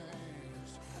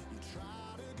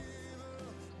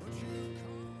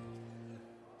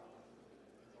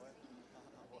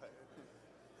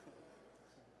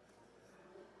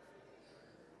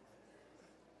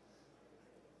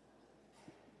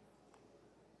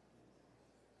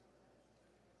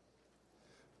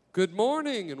Good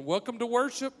morning and welcome to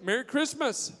worship. Merry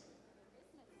Christmas.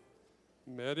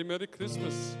 Merry, Merry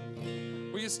Christmas.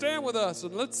 Will you stand with us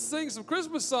and let's sing some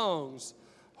Christmas songs?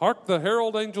 Hark the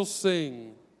herald angels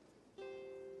sing.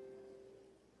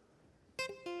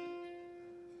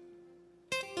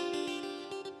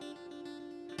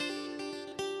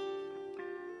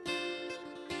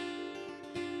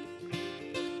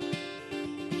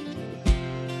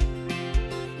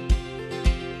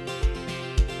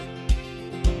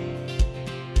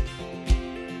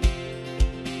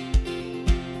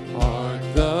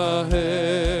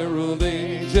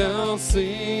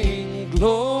 Sing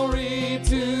glory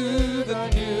to the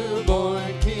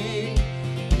newborn King.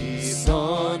 Peace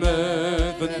on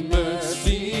earth and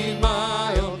mercy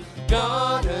mild,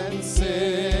 God and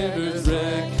sinners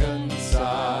reconciled.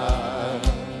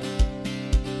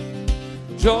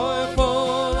 Joyful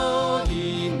all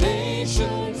ye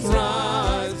nations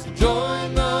rise,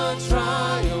 join the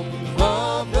triumph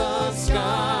of the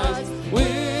skies.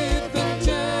 With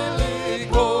angelic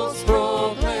hosts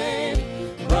proclaim,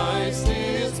 Christ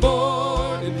is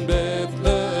born in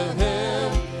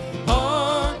Bethlehem.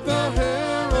 Hark the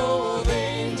herald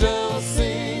angels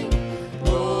sing,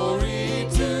 glory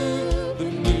to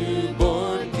the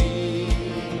newborn King.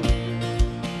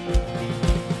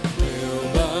 Hail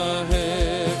the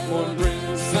heavenborn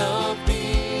Prince of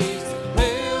Peace,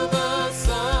 hail the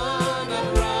Son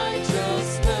of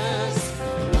Righteousness.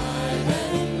 Light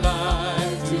and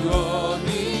life to all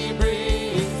he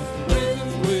brings,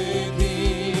 risen with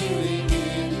healing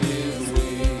in his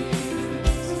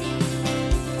wings.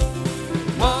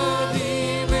 While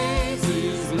he lives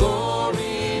his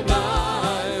glory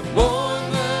life, born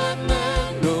that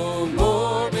man no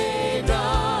more may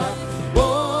die,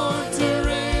 born to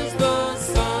raise the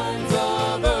sons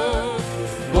of earth,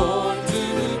 born to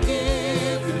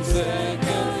give them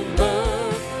second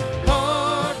birth.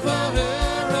 Hark the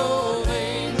herald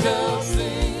angels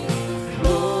sing,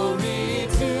 glory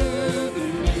to the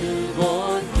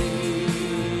newborn King.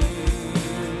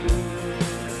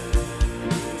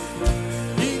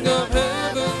 King of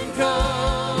heaven,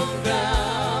 come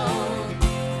down.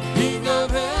 King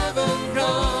of heaven,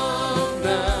 come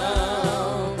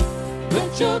down.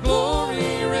 Let your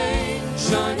glory reign,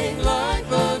 shining like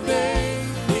the day.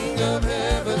 King of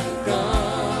heaven,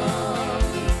 come.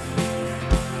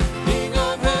 King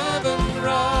of heaven,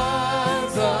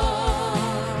 rise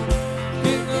up.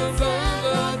 King of stand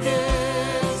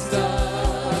against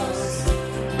us.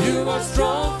 You are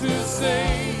strong to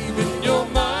save in your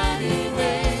mighty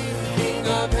name. King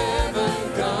of heaven,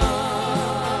 come.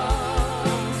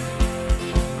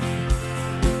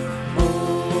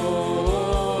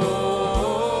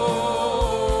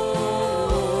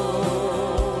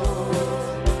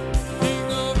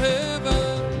 King of heaven,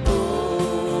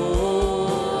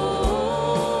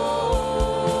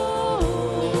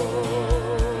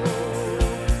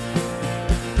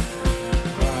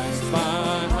 Christ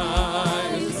my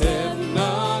highest heaven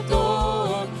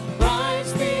adored,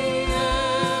 Christ the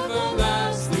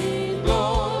everlasting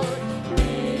Lord.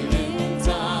 Reign in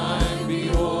time,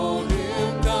 behold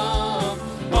him come,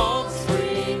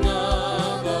 offspring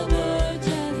of a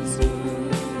virgin's womb.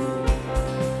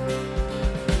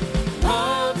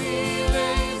 While he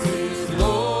lays his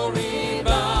glory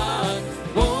by,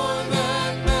 born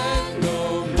that man no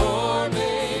more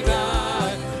may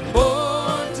die,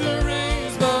 born to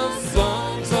raise the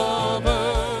sons of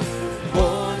earth,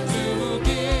 born to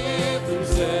give them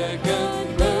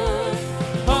second birth.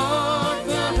 Hark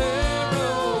the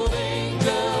herald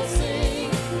angels sing,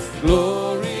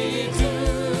 glory to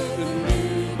the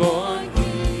newborn King.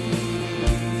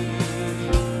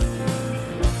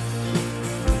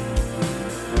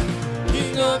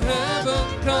 King of heaven,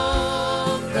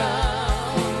 come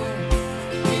down.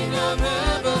 King of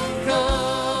heaven,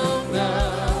 come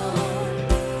down.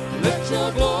 Let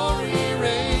your glory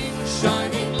reign,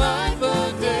 shining like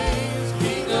the days.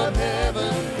 King of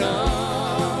heaven,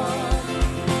 come.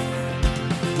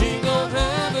 King of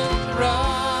heaven,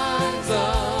 rise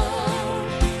up.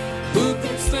 Who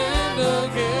can stand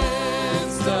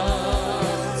against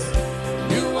us?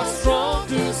 You are strong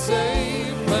to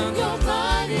save, and your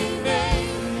mighty name.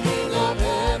 King of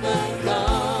heaven,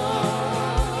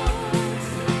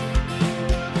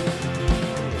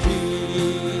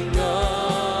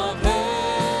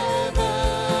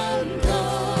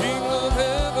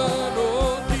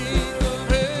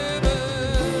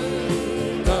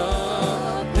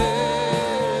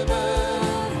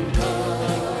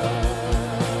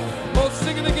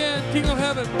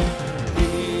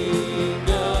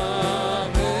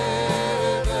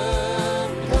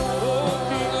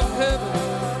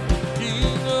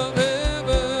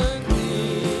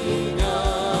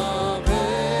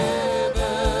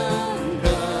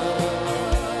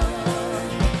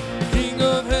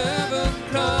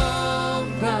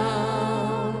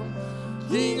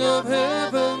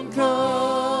 heaven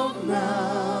come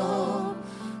now.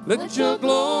 Let your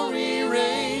glory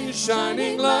reign,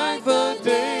 shining like the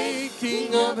day.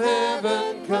 King of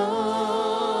heaven come.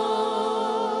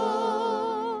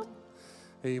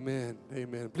 Amen.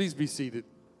 Amen. Please be seated.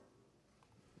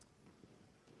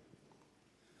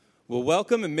 Well,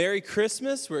 welcome and Merry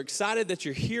Christmas. We're excited that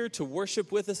you're here to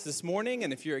worship with us this morning.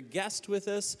 And if you're a guest with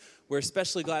us, we're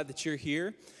especially glad that you're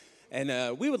here.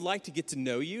 And we would like to get to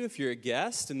know you if you're a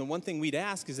guest. And the one thing we'd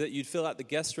ask is that you'd fill out the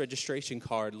guest registration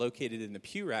card located in the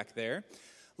pew rack there.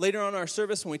 Later on in our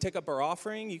service, when we take up our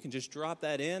offering, you can just drop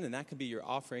that in, and that can be your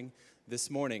offering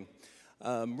this morning.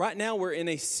 Right now, we're in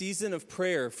a season of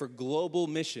prayer for global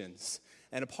missions.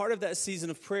 And a part of that season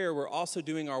of prayer, we're also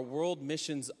doing our World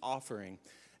Missions Offering.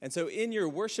 And so in your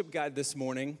worship guide this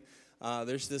morning,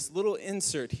 there's this little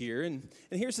insert here. And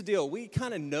here's the deal. We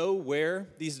kind of know where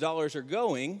these dollars are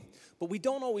going, but we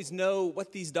don't always know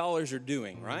what these dollars are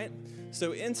doing, right?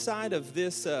 So inside of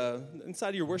this, inside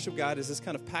of your worship guide is this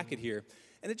kind of packet here.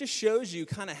 And it just shows you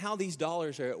kind of how these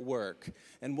dollars are at work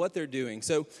and what they're doing.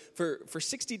 So for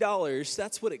 $60,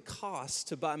 that's what it costs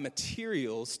to buy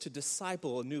materials to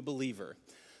disciple a new believer.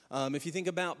 If you think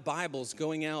about Bibles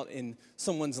going out in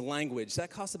someone's language, that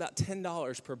costs about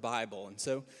 $10 per Bible. And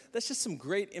so that's just some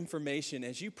great information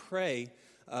as you pray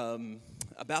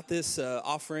about this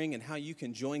offering and how you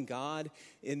can join God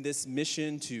in this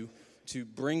mission to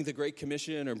bring the Great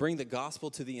Commission or bring the gospel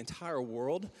to the entire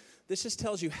world. This just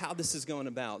tells you how this is going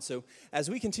about. So as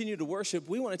we continue to worship,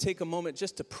 we want to take a moment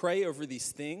just to pray over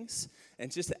these things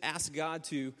and just to ask God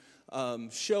to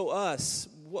show us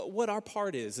what our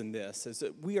part is in this. Is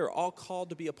that we are all called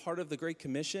to be a part of the Great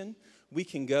Commission. We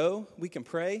can go, we can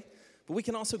pray, but we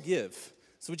can also give.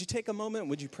 So would you take a moment and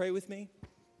would you pray with me?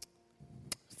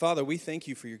 Father, we thank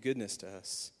you for your goodness to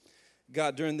us.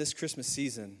 God, during this Christmas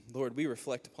season, Lord, we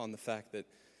reflect upon the fact that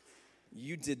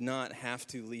you did not have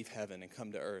to leave heaven and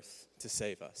come to earth to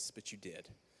save us, but you did.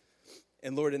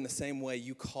 And Lord, in the same way,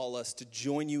 you call us to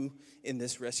join you in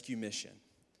this rescue mission.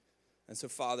 And so,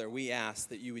 Father, we ask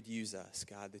that you would use us,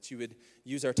 God, that you would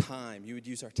use our time, you would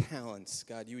use our talents,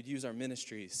 God, you would use our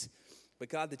ministries, but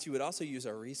God, that you would also use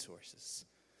our resources.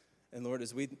 And Lord,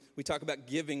 as we talk about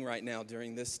giving right now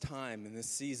during this time and this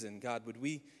season, God, would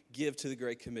we give to the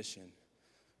Great Commission?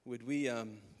 Would we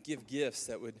give gifts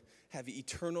that would have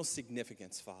eternal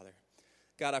significance, Father?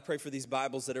 God, I pray for these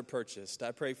Bibles that are purchased.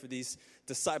 I pray for these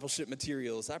discipleship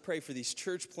materials. I pray for these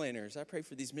church planners. I pray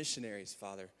for these missionaries,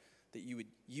 Father, that you would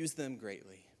use them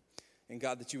greatly. And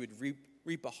God, that you would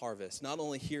reap a harvest, not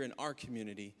only here in our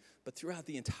community, but throughout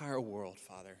the entire world,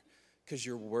 Father, because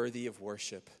you're worthy of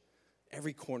worship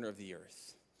every corner of the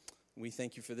earth. We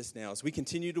thank you for this now. As we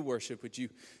continue to worship, would you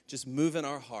just move in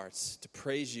our hearts to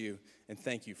praise you and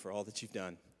thank you for all that you've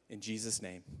done. In Jesus'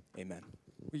 name, amen.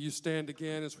 Will you stand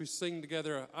again as we sing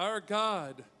together, Our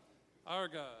God, Our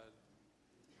God.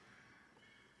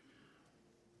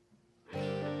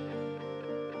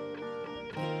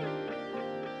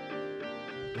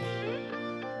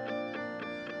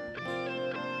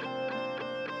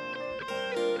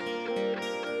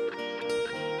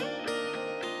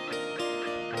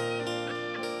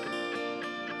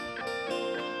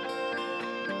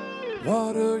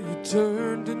 Water you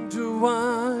turned into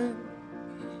wine.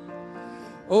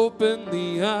 Open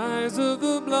the eyes of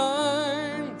the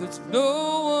blind. There's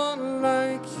no one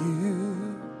like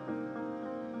you.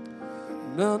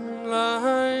 None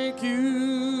like you.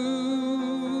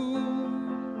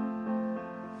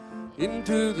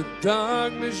 Into the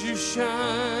darkness you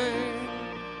shine.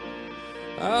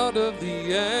 Out of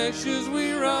the ashes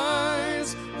we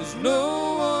rise. There's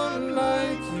no one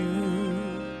like you.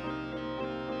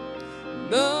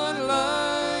 None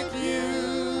like you.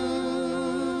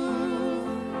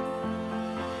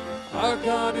 Our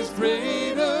God is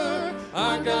greater,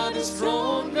 our God is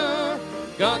stronger.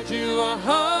 God, you are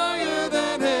higher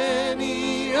than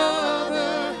any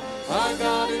other. Our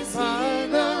God is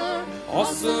higher,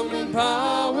 awesome in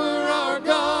power. Our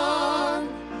God,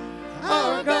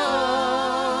 our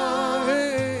God.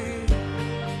 Hey.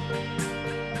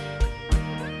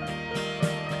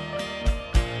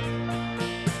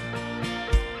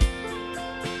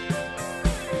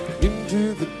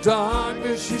 Into the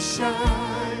darkness you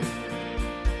shine.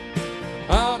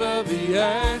 Out of the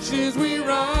ashes we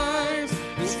rise.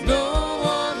 There's no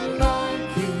one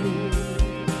like you.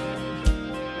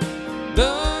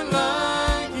 None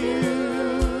like you.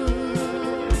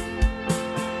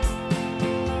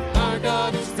 Our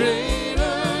God is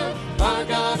greater. Our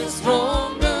God is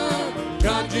stronger.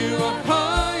 God, you are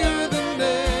higher than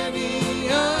any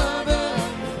other.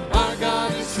 Our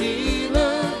God is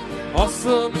healer.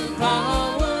 Awesome in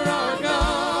power. Our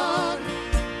God.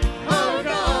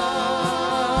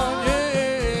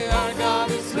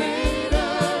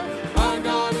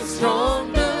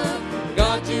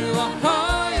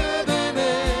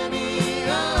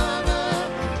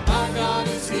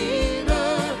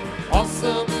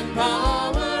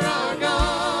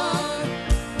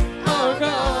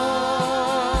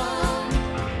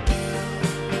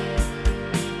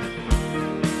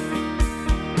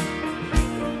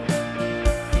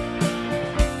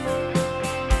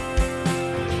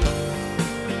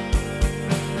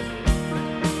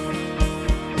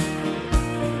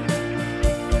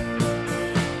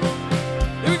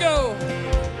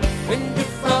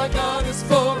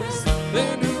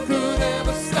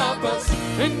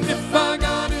 if our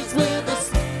God is with us,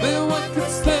 then what could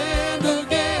stand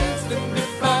against? And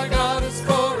if our God is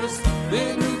for us,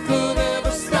 then who could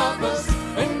ever stop us?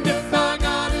 And if our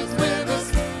God is with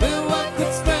us, then what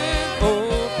could stand?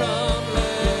 Oh, come,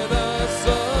 let us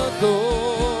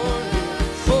adore Him.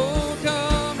 Oh,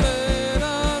 come, let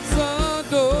us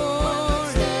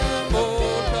adore Him. Oh,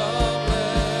 come,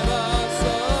 let us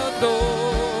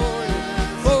adore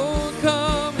Him. Oh,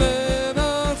 come, let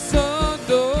us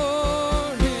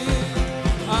adore Him.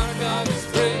 Our God is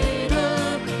greater,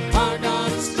 our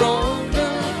God is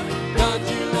stronger. God,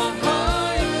 you are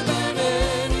higher than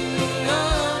any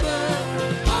other.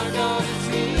 Our God is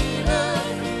healer,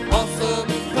 awesome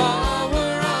in power.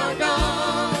 Our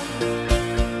God,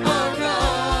 our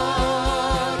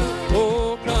God.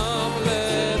 Oh, come,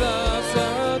 let us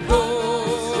adore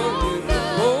Him.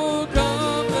 Oh,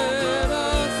 come, let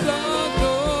us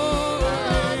adore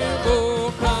Him.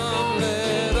 Oh, come,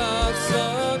 let us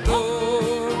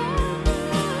adore Him.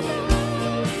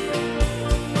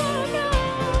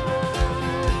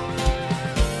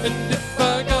 And if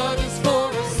our God is for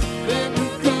us, then who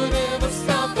could ever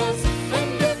stop us?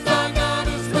 And if our God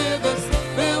is with us,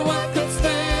 then what could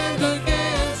stand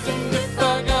against? And if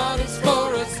our God is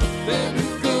for us, then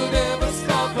who could ever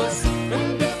stop us?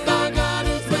 And if our God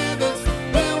is with us,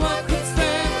 then what could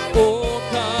stand? Oh,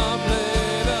 come,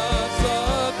 let us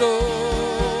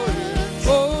adore Him.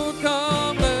 Oh,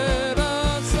 come, let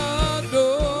us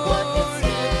adore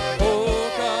Him.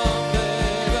 Oh, come,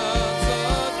 let us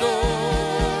adore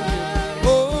Him.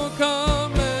 Oh,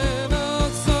 come, let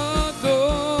us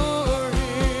adore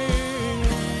Him.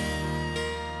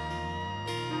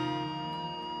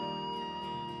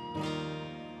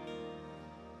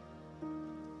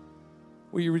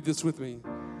 Will you read this with me?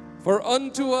 For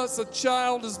unto us a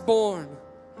child is born,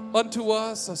 unto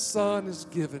us a son is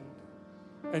given,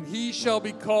 and he shall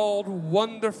be called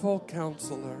Wonderful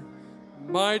Counselor,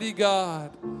 Mighty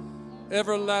God,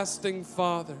 Everlasting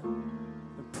Father,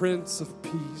 and Prince of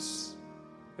Peace.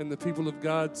 And the people of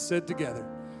God said together,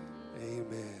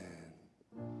 Amen.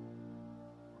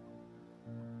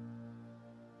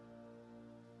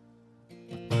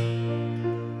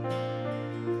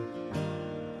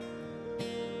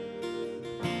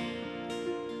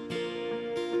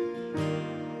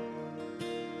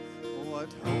 What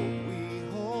hope we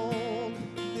hold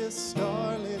this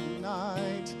starlit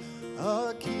night.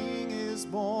 A King is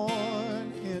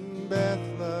born in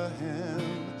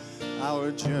Bethlehem.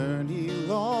 Our journey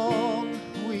long,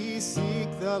 we seek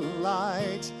the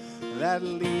light that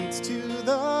leads to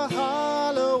the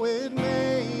hallowed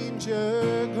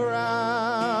manger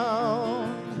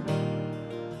ground.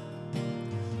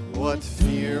 What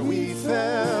fear we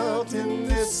felt in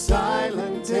this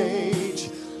silent age.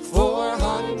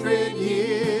 400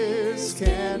 years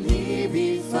can He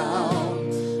be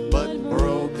found, but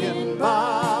broken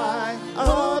by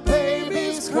a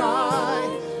baby's cry.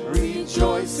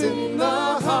 Rejoice in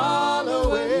the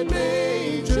hallowed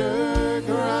manger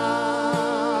ground.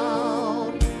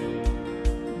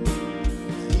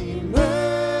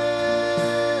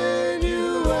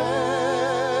 Emmanuel,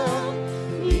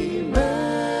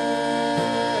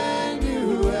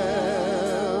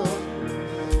 Emmanuel,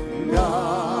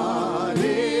 God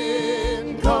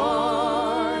incarnate,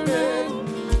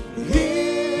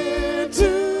 here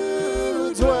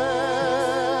to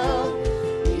dwell.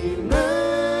 Emmanuel,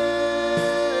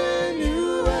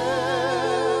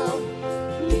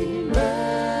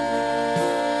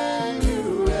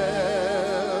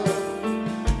 Emmanuel,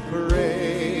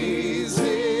 praise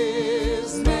His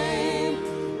name,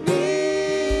 Emmanuel.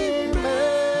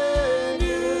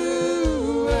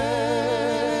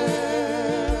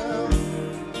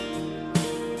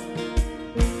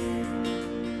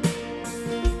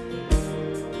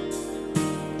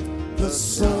 The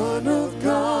Son of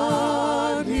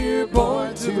God, here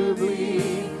born to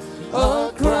bleed,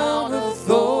 a crown of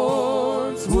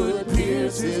thorns would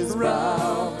pierce His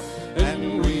brow,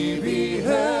 and we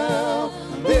beheld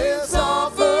this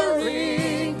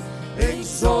offering,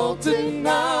 exalted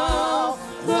now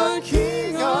the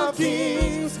King of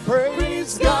Kings.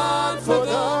 Praise God for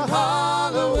the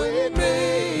hallowed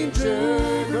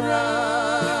manger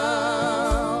ground.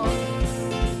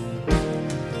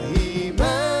 Emmanuel,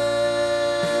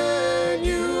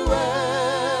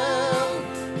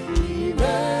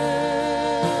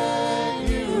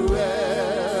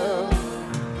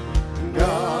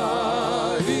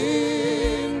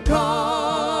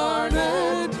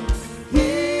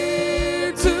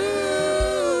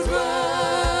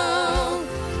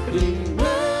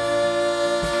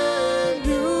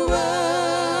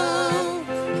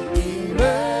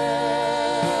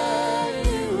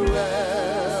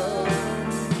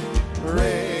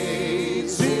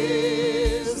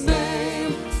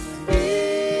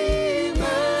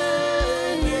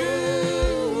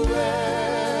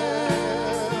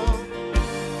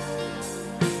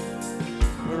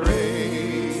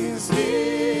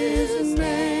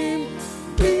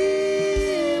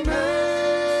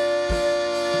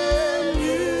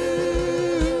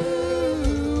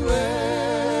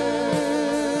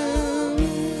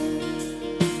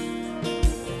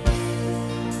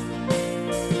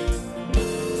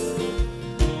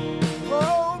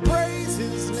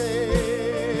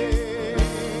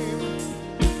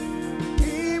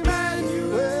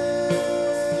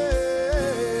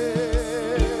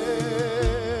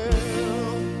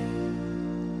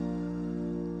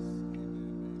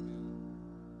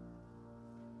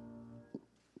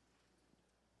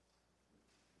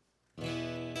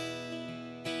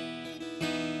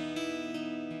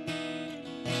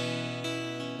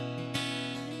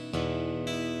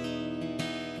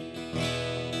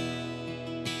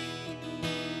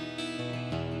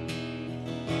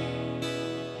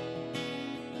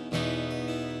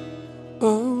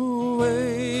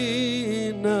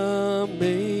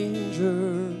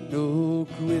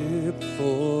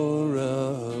 for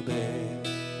a bed,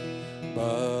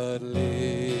 but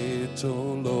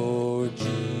little Lord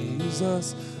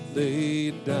Jesus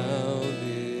laid down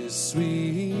his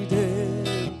sweet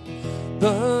head.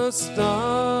 The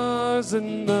stars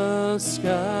in the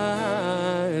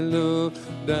sky looked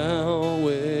down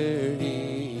where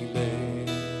he lay.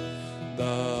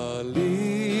 The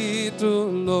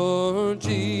little Lord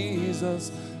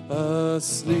Jesus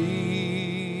asleep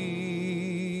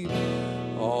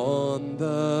on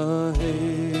the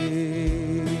hay.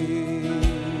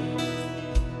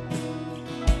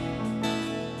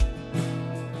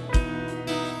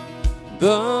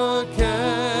 The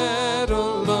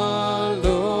cattle are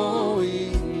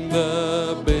lowing,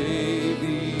 the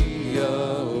baby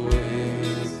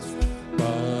awaits,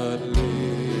 but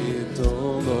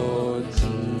little Lord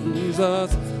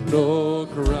Jesus no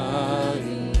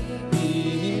crying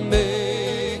he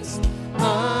makes.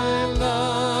 I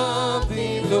love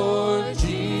thee, Lord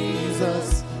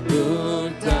Jesus,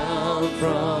 look down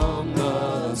from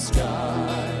the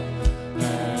sky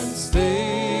and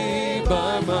stay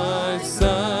by my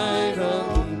side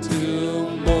until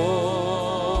morning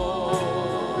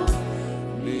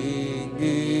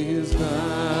is nigh.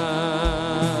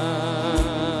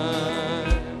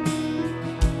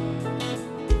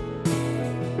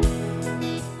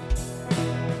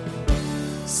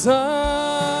 Silent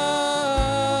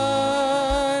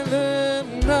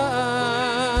night,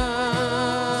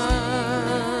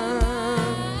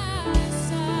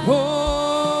 holy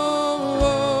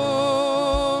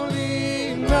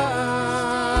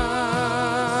night,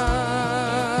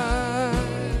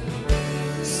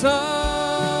 silent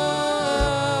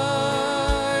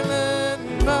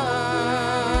night,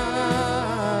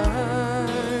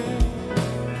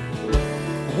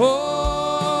 holy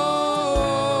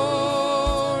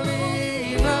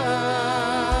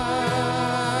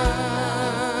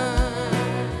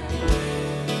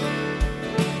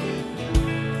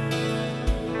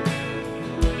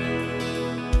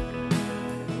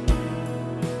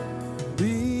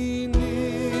be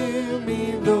near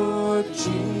me, Lord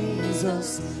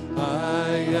Jesus,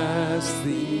 I ask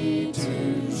thee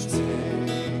to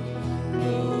stay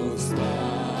close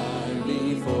by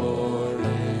me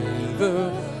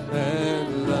forever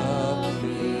and love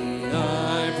me,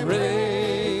 I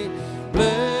pray.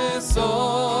 Bless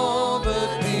all the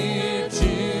dear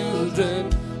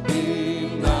children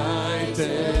in thy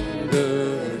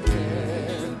tender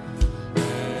care,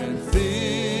 and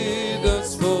feed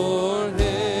us for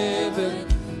heaven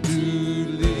to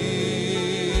live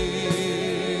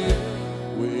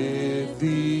with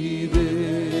thee there.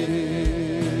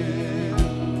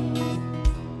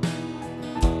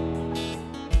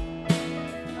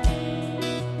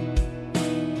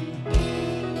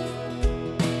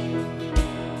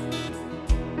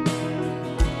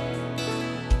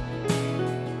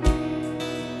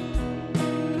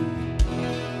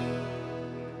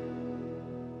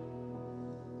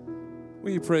 Will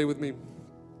you pray with me?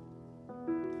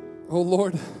 Oh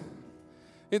Lord,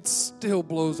 it still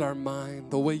blows our mind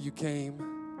the way you came.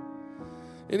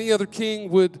 Any other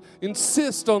king would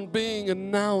insist on being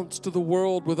announced to the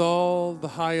world with all the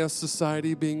highest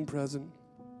society being present.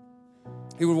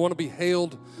 He would want to be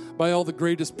hailed by all the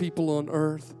greatest people on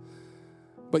earth.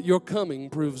 But your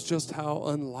coming proves just how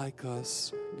unlike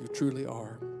us you truly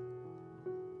are.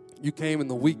 You came in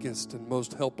the weakest and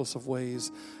most helpless of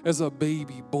ways, as a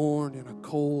baby born in a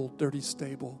cold, dirty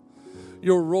stable.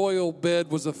 Your royal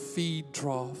bed was a feed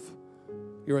trough.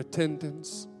 Your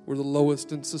attendants were the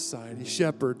lowest in society,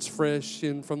 shepherds fresh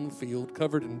in from the field,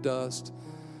 covered in dust,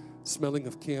 smelling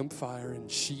of campfire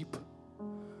and sheep.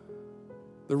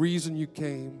 The reason you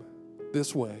came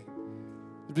this way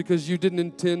is because you didn't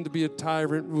intend to be a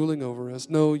tyrant ruling over us.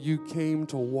 No, you came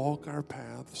to walk our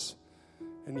paths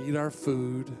and eat our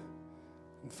food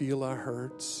and feel our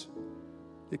hurts.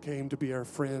 You came to be our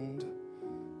friend.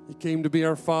 You came to be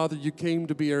our Father. You came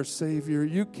to be our Savior.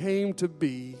 You came to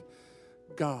be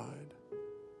God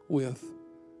with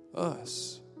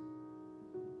us.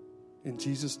 In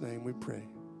Jesus' name we pray.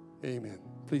 Amen.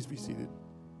 Please be seated.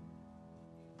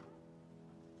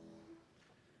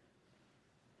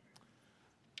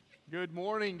 Good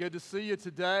morning. Good to see you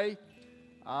today.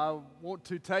 I want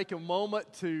to take a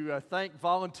moment to thank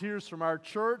volunteers from our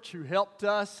church who helped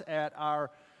us at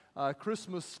our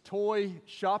Christmas toy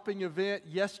shopping event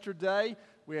yesterday.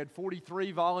 We had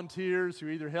 43 volunteers who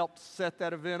either helped set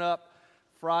that event up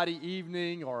Friday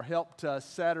evening or helped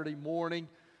Saturday morning.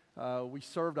 We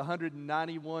served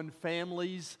 191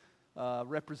 families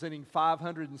representing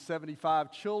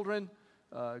 575 children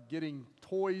getting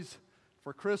toys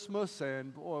for Christmas,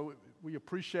 and boy, we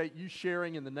appreciate you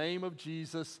sharing in the name of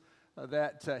Jesus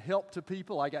that help to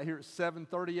people. I got here at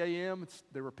 7:30 a.m.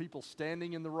 There were people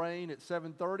standing in the rain at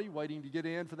 7:30 waiting to get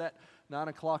in for that 9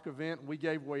 o'clock event. We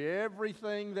gave away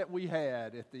everything that we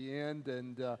had at the end,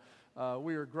 and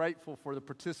we are grateful for the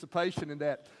participation in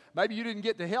that. Maybe you didn't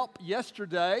get to help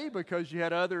yesterday because you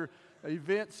had other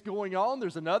events going on.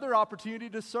 There's another opportunity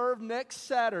to serve next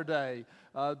Saturday.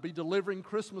 Be delivering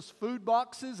Christmas food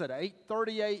boxes at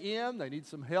 8:30 a.m. They need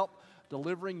some help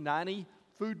delivering 90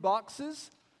 food boxes.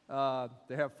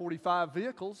 They have 45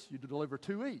 vehicles. You deliver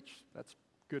 2 each. That's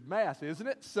good math, isn't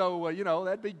it? So,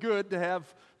 that'd be good to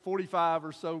have 45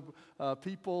 or so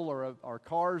people or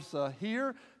cars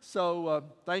here. So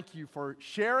thank you for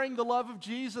sharing the love of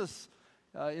Jesus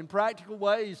in practical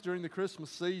ways during the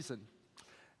Christmas season.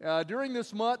 During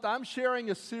this month, I'm sharing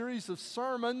a series of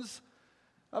sermons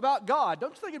about God.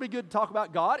 Don't you think it'd be good to talk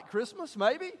about God at Christmas,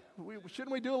 maybe?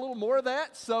 Shouldn't we do a little more of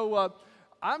that? So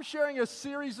I'm sharing a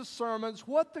series of sermons,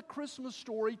 what the Christmas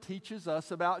story teaches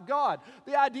us about God.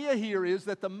 The idea here is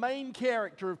that the main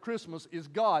character of Christmas is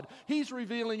God. He's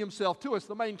revealing himself to us.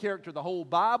 The main character of the whole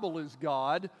Bible is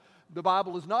God. The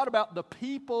Bible is not about the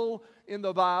people in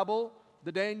the Bible,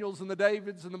 the Daniels and the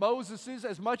Davids and the Moseses,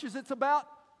 as much as it's about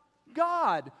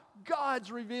God.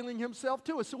 God's revealing himself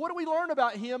to us. So what do we learn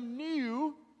about him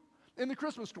new in the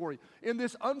Christmas story? In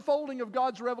this unfolding of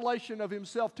God's revelation of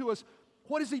himself to us,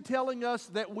 what is he telling us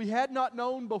that we had not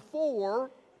known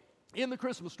before in the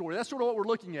Christmas story? That's sort of what we're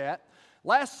looking at.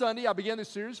 Last Sunday, I began this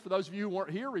series. For those of you who weren't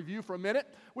here, review for a minute.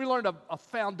 We learned a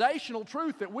foundational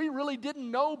truth that we really didn't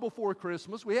know before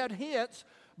Christmas. We had hints,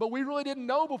 but we really didn't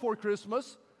know before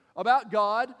Christmas about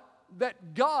God,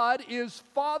 that God is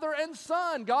Father and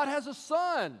Son. God has a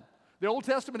Son. The Old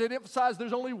Testament had emphasized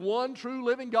there's only one true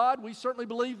living God. We certainly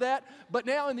believe that. But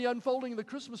now in the unfolding of the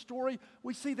Christmas story,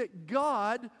 we see that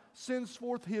God sends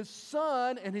forth his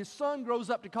Son, and his Son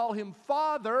grows up to call him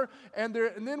Father. And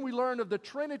then we learn of the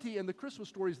Trinity, and the Christmas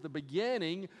story is the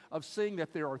beginning of seeing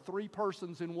that there are three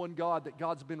persons in one God, that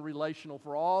God's been relational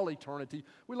for all eternity.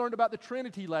 We learned about the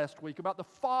Trinity last week, about the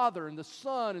Father and the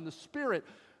Son and the Spirit,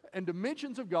 and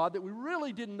dimensions of God that we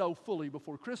really didn't know fully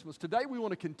before Christmas. Today we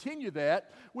want to continue that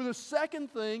with a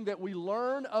second thing that we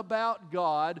learn about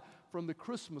God from the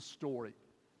Christmas story.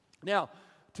 Now,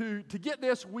 to get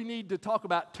this, we need to talk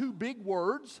about two big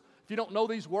words. If you don't know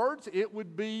these words, it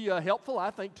would be helpful,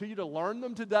 I think, to you to learn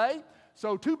them today.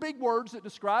 So two big words that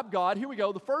describe God. Here we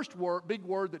go. The first big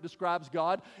word that describes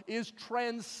God is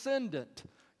transcendent.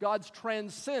 God's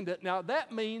transcendent. Now,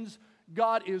 that means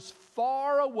God is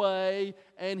far away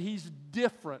and he's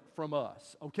different from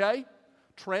us, okay?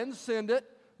 Transcendent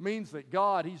means that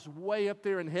God, he's way up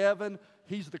there in heaven.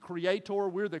 He's the creator.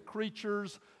 We're the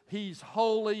creatures. He's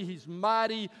holy. He's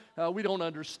mighty. We don't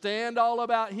understand all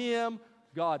about him.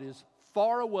 God is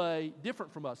far away,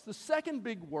 different from us. The second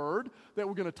big word that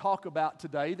we're going to talk about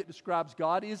today that describes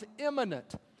God is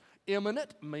immanent.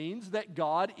 Immanent means that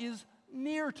God is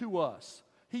near to us.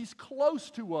 He's close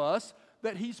to us,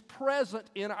 that he's present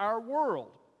in our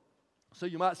world. So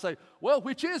you might say, well,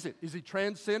 which is it? Is he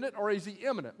transcendent or is he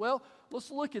immanent? Well,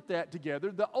 let's look at that together.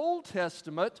 The Old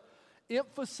Testament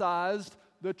emphasized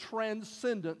the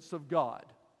transcendence of God.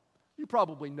 You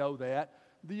probably know that.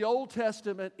 The Old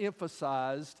Testament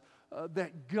emphasized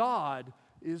that God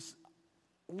is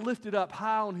lifted up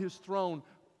high on his throne,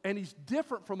 and he's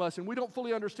different from us, and we don't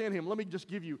fully understand him. Let me just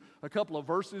give you a couple of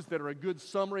verses that are a good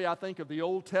summary, I think, of the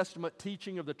Old Testament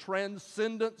teaching of the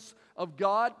transcendence of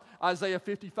God. Isaiah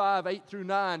 55, 8 through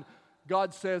 9,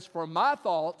 God says, "For my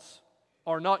thoughts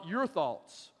are not your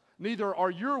thoughts, neither are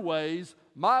your ways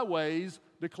my ways,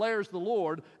 declares the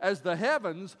Lord. As the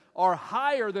heavens are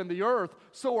higher than the earth,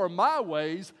 so are my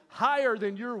ways higher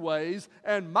than your ways,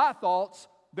 and my thoughts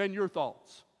than your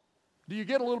thoughts." Do you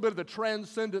get a little bit of the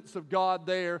transcendence of God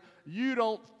there? You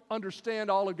don't understand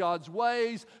all of God's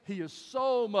ways. He is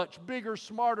so much bigger,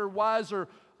 smarter, wiser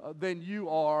than you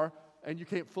are, and you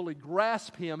can't fully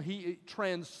grasp him. He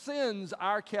transcends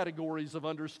our categories of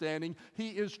understanding. He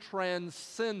is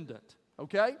transcendent,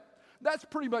 okay? That's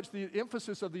pretty much the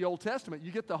emphasis of the Old Testament.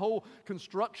 You get the whole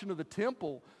construction of the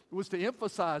temple was to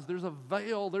emphasize there's a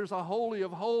veil, there's a holy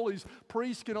of holies.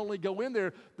 Priests can only go in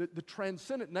there. The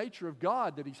transcendent nature of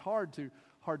God that he's hard to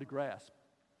grasp.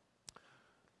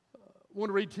 I want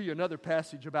to read to you another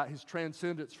passage about his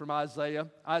transcendence from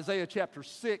Isaiah. Isaiah chapter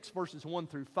 6, verses 1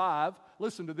 through 5.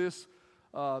 Listen to this.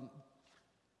 It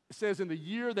says, "In the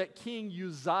year that King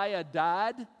Uzziah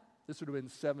died," this would have been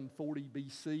 740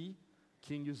 BC,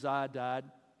 King Uzziah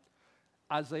died.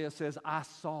 Isaiah says, "I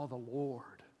saw the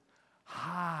Lord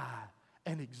high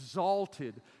and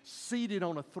exalted, seated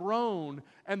on a throne,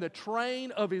 and the train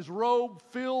of his robe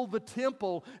filled the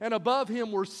temple, and above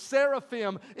him were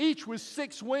seraphim, each with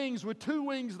 6 wings. With 2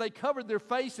 wings they covered their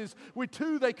faces, with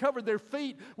 2 they covered their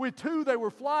feet, with 2 they were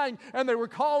flying, and they were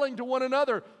calling to one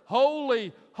another,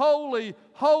 Holy, holy,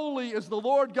 holy is the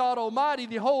Lord God Almighty.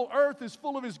 The whole earth is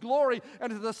full of his glory.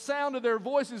 And at the sound of their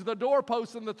voices, the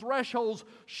doorposts and the thresholds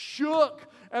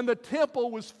shook, and the temple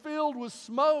was filled with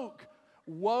smoke.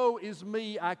 Woe is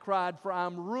me, I cried, for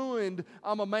I'm ruined.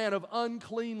 I'm a man of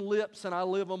unclean lips, and I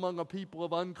live among a people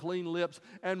of unclean lips,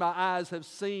 and my eyes have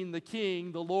seen the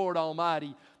King, the Lord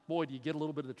Almighty. Boy, do you get a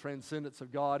little bit of the transcendence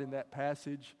of God in that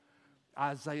passage?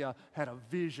 Isaiah had a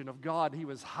vision of God. He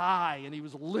was high, and he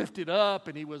was lifted up,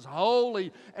 and he was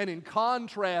holy. And in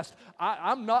contrast,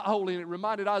 I'm not holy, and it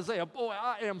reminded Isaiah, boy,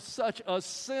 I am such a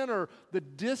sinner. The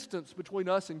distance between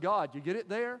us and God, you get it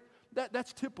there?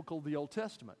 That's typical of the Old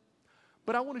Testament.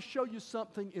 But I want to show you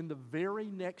something in the very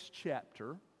next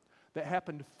chapter that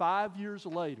happened 5 years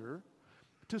later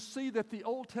to see that the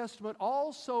Old Testament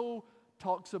also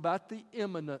talks about the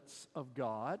immanence of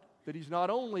God, that he's not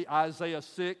only Isaiah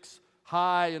 6,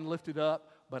 high and lifted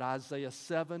up, but Isaiah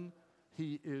 7,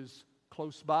 he is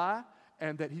close by,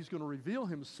 and that he's going to reveal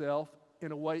himself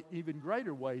in a way, even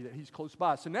greater way, that he's close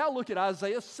by. So now look at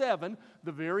Isaiah 7,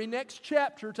 the very next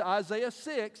chapter to Isaiah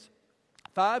 6.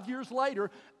 5 years later,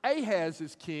 Ahaz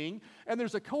is king, and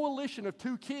there's a coalition of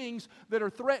 2 kings that are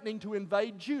threatening to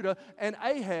invade Judah, and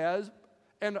Ahaz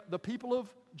and the people of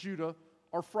Judah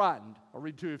are frightened. I'll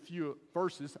read to you a few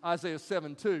verses. Isaiah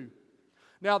 7:2.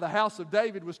 Now the house of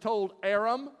David was told,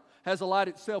 Aram has allied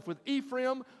itself with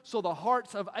Ephraim, so the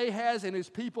hearts of Ahaz and his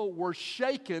people were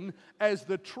shaken as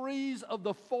the trees of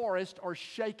the forest are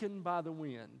shaken by the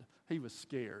wind. He was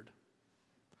scared.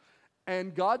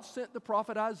 And God sent the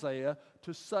prophet Isaiah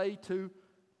to say to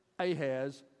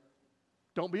Ahaz,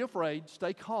 don't be afraid,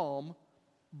 stay calm,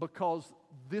 because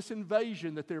this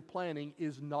invasion that they're planning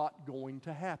is not going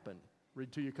to happen.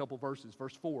 Read to you a couple verses.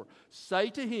 Verse 4,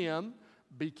 say to him,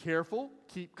 be careful,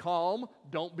 keep calm,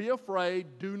 don't be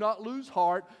afraid, do not lose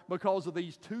heart because of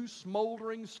these 2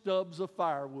 smoldering stubs of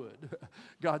firewood.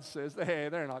 God says, hey,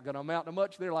 they're not going to amount to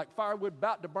much. They're like firewood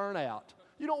about to burn out.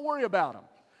 You don't worry about them.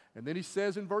 And then he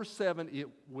says in verse 7, it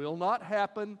will not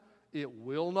happen, it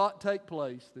will not take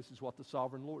place. This is what the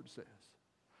sovereign Lord says.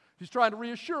 He's trying to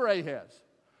reassure Ahaz.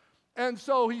 And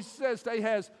so he says to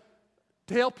Ahaz,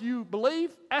 to help you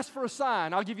believe, ask for a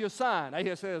sign. I'll give you a sign.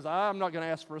 Ahaz says, I'm not going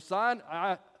to ask for a sign.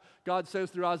 God says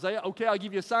through Isaiah, okay, I'll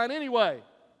give you a sign anyway.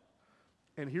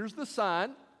 And here's the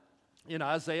sign in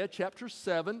Isaiah chapter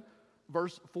 7,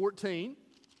 verse 14.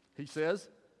 He says,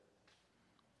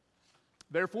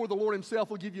 therefore the Lord himself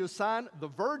will give you a sign. The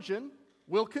virgin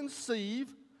will conceive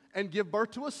and give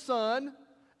birth to a son,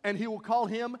 and he will call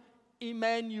him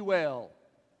Emmanuel.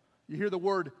 You hear the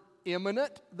word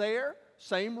imminent there?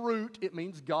 Same root. It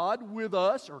means God with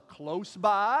us, or close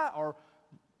by, or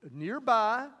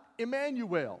nearby.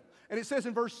 Emmanuel. And it says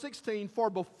in verse 16, for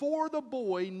before the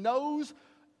boy knows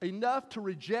enough to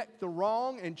reject the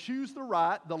wrong and choose the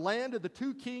right, the land of the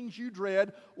 2 kings you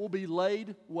dread will be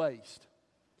laid waste.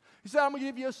 He said, I'm going to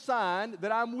give you a sign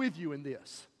that I'm with you in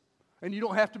this. And you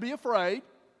don't have to be afraid.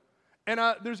 And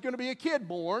there's going to be a kid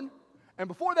born. And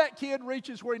before that kid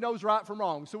reaches where he knows right from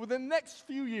wrong. So within the next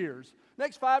few years,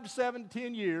 next 5 to 7 to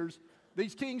 10 years,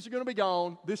 these kings are going to be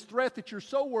gone. This threat that you're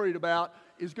so worried about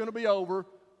is going to be over.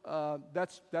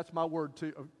 That's my word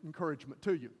to encouragement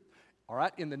to you. All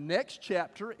right, in the next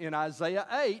chapter, in Isaiah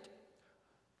 8,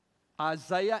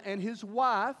 Isaiah and his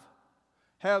wife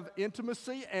have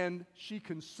intimacy, and she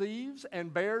conceives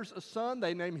and bears a son.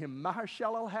 They name him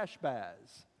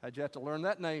Maher-shalal-hash-baz. How'd you have to learn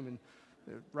that name and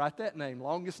write that name?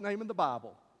 Longest name in the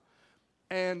Bible.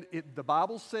 And the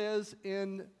Bible says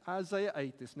in Isaiah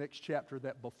 8, this next chapter,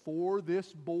 that before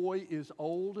this boy was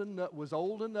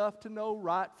old enough to know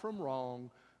right from wrong,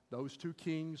 those 2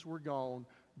 kings were gone,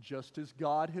 just as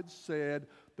God had said.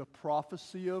 The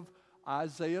prophecy of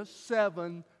Isaiah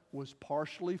 7 was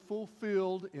partially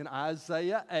fulfilled in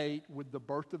Isaiah 8 with the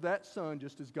birth of that son,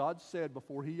 just as God said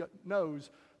before he knows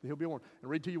that he'll be born.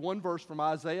 And read to you one verse from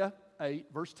Isaiah 8,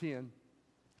 verse 10.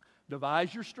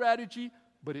 Devise your strategy,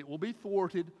 but it will be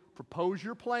thwarted. Propose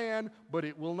your plan, but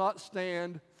it will not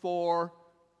stand, for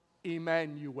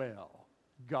Emmanuel,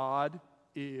 God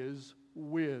is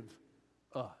with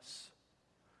us.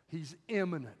 He's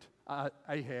imminent,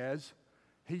 Ahaz.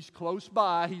 He's close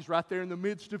by. He's right there in the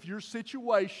midst of your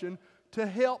situation to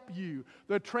help you.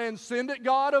 The transcendent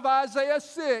God of Isaiah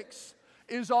 6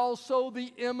 is also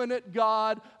the immanent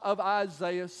God of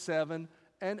Isaiah 7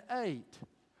 and 8.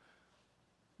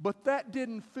 But that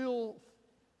didn't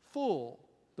full,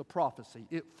 the prophecy.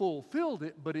 It fulfilled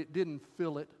it, but it didn't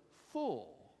fill it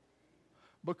full.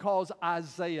 Because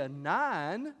Isaiah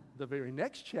 9, the very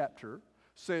next chapter,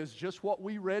 says just what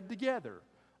we read together.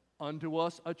 Unto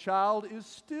us a child is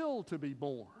still to be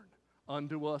born.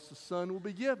 Unto us a son will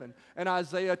be given. And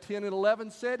Isaiah 10 and 11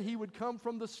 said he would come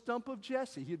from the stump of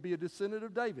Jesse. He'd be a descendant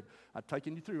of David. I've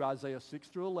taken you through Isaiah 6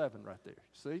 through 11 right there.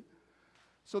 See?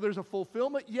 So there's a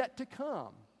fulfillment yet to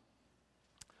come.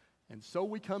 And so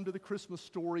we come to the Christmas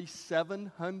story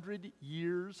 700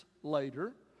 years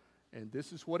later. And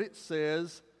this is what it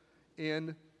says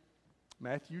in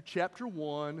Matthew chapter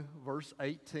 1, verse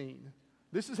 18.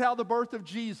 This is how the birth of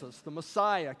Jesus, the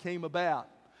Messiah, came about.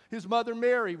 His mother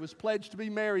Mary was pledged to be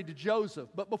married to Joseph,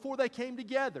 but before they came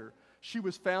together, she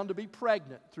was found to be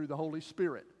pregnant through the Holy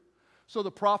Spirit. So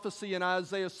the prophecy in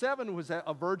Isaiah 7 was that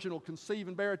a virgin will conceive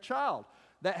and bear a child.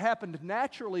 That happened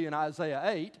naturally in Isaiah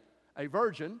 8. A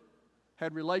virgin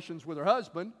had relations with her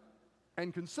husband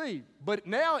and conceived. But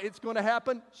now it's going to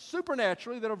happen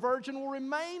supernaturally that a virgin will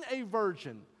remain a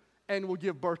virgin and will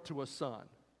give birth to a son.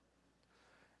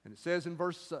 And it says in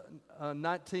verse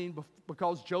 19,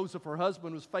 because Joseph, her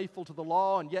husband, was faithful to the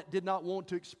law and yet did not want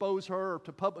to expose her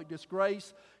to public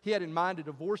disgrace, he had in mind to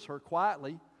divorce her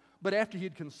quietly. But after he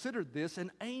had considered this,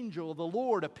 an angel of the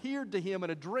Lord appeared to him in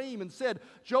a dream and said,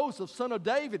 Joseph, son of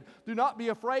David, do not be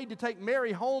afraid to take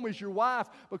Mary home as your wife,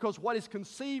 because what is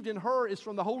conceived in her is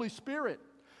from the Holy Spirit.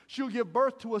 She'll give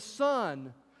birth to a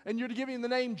son, and you're to give him the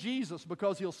name Jesus,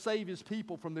 because he'll save his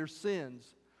people from their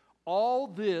sins. All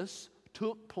this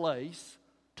took place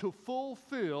to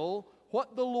fulfill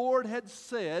what the Lord had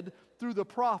said through the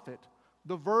prophet.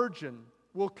 The virgin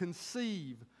will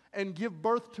conceive and give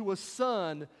birth to a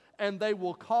son, and they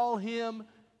will call him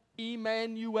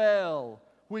Emmanuel,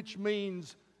 which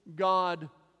means God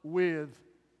with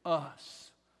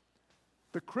us.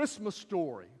 The Christmas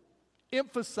story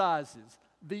emphasizes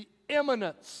the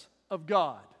imminence of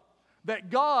God, that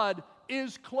God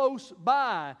is close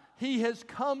by. He has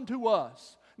come to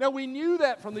us. Now, we knew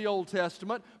that from the Old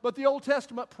Testament, but the Old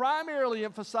Testament primarily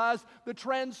emphasized the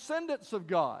transcendence of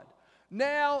God.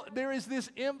 Now, there is this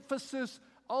emphasis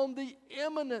on the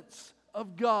immanence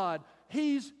of God.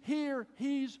 He's here,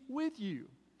 He's with you.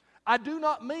 I do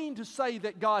not mean to say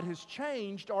that God has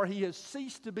changed or He has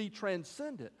ceased to be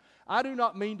transcendent. I do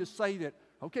not mean to say that,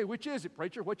 okay, which is it,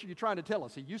 preacher? What are you trying to tell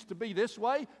us? He used to be this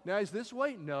way, now He's this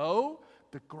way? No.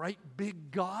 The great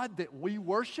big God that we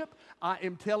worship, I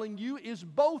am telling you, is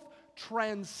both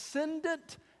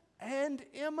transcendent and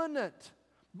immanent,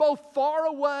 both far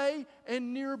away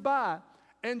and nearby.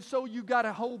 And so you got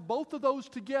to hold both of those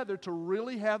together to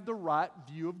really have the right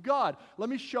view of God. Let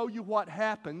me show you what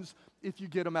happens if you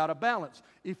get them out of balance.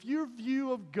 If your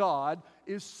view of God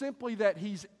is simply that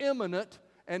He's immanent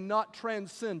and not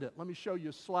transcendent, let me show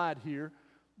you a slide here.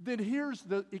 Then here's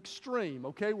the extreme,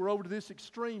 okay? We're over to this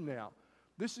extreme now.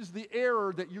 This is the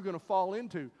error that you're going to fall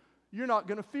into. You're not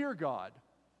going to fear God.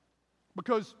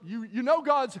 Because you know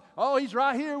God's, oh, He's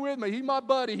right here with me. He's my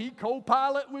buddy. He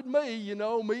co-pilot with me, you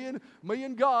know, me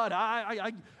and God.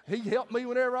 He helped me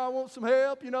whenever I want some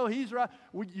help. You know, He's right.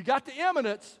 Well, you got the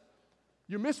immanence.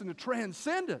 You're missing the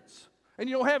transcendence. And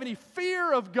you don't have any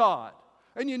fear of God.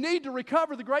 And you need to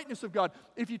recover the greatness of God.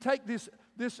 If you take this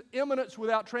immanence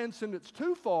without transcendence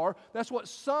too far, that's what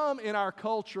some in our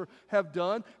culture have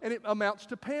done, and it amounts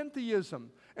to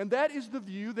pantheism. And that is the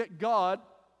view that God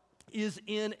is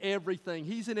in everything.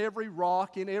 He's in every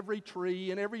rock, in every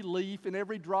tree, in every leaf, in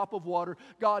every drop of water.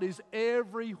 God is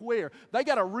everywhere. They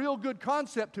got a real good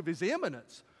concept of His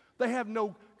immanence. They have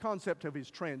no concept of His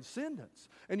transcendence.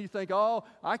 And you think, oh,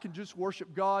 I can just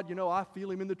worship God. You know, I feel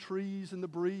Him in the trees and the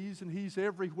breeze, and He's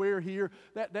everywhere here.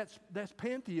 That's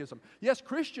pantheism. Yes,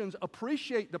 Christians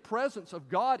appreciate the presence of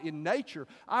God in nature.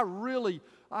 I really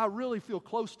feel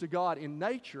close to God in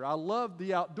nature. I love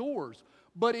the outdoors.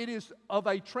 But it is of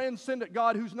a transcendent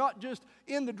God who's not just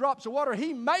in the drops of water.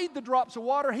 He made the drops of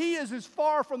water. He is as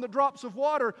far from the drops of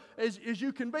water as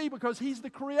you can be, because He's the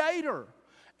Creator.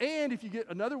 And if you get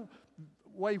another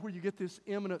way where you get this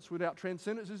immanence without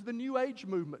transcendence is the New Age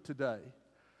movement today.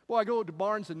 Well, I go to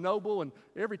Barnes & Noble, and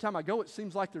every time I go, it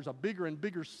seems like there's a bigger and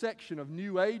bigger section of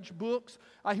New Age books.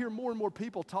 I hear more and more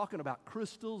people talking about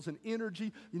crystals and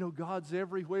energy. You know, God's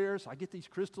everywhere, so I get these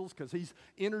crystals because His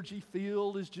energy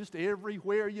field is just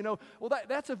everywhere, you know. Well,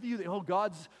 that's a view that, oh,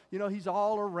 God's, you know, He's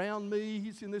all around me.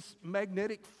 He's in this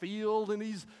magnetic field, and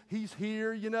He's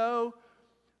here, you know.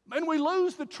 And we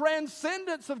lose the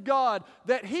transcendence of God,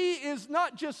 that He is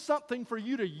not just something for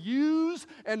you to use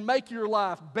and make your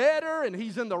life better, and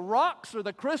He's in the rocks or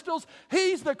the crystals.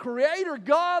 He's the Creator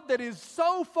God that is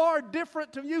so far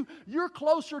different to you. You're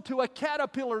closer to a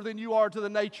caterpillar than you are to the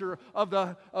nature of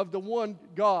the one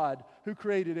God who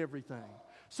created everything.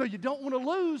 So you don't want to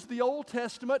lose the Old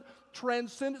Testament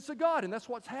transcendence of God. And that's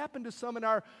what's happened to some in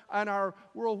our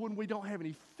world when we don't have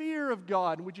any fear of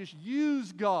God and we just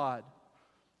use God.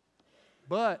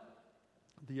 But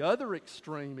the other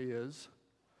extreme is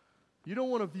you don't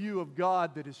want a view of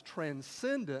God that is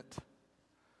transcendent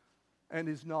and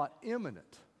is not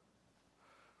immanent.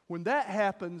 When that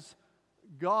happens,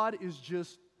 God is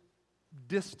just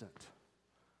distant.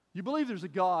 You believe there's a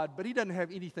God, but He doesn't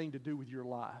have anything to do with your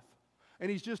life. And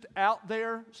He's just out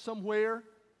there somewhere.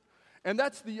 And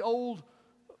that's the old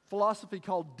philosophy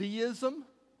called deism,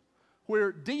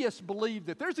 where deists believe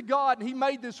that there's a God and He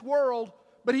made this world,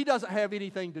 but He doesn't have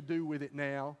anything to do with it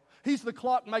now. He's the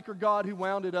clockmaker God who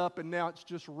wound it up and now it's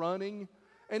just running.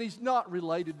 And He's not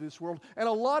related to this world. And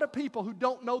a lot of people who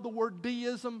don't know the word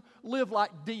deism live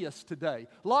like deists today.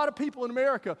 A lot of people in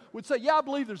America would say, yeah, I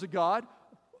believe there's a God.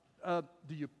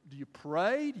 Do you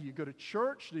pray? Do you go to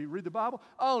church? Do you read the Bible?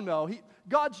 Oh, no.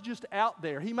 God's just out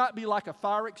there. He might be like a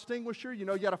fire extinguisher. You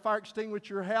know, you got a fire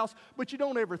extinguisher in your house, but you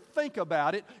don't ever think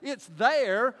about it. It's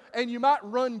there, and you might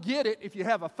run get it if you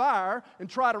have a fire and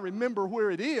try to remember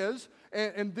where it is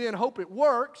and then hope it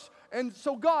works. And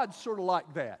so God's sort of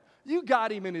like that. You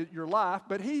got Him in your life,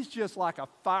 but He's just like a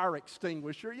fire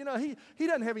extinguisher. You know, He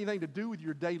doesn't have anything to do with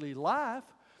your daily life.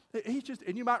 He's just,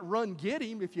 and you might run get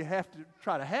Him if you have to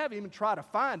try to have Him and try to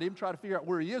find Him, try to figure out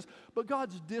where He is. But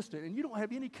God's distant, and you don't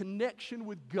have any connection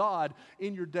with God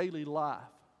in your daily life.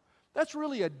 That's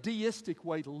really a deistic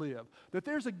way to live, that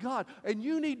there's a God, and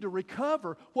you need to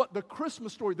recover what the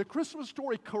Christmas story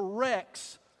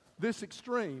corrects this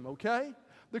extreme, okay?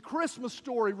 The Christmas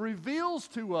story reveals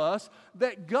to us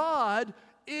that God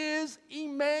is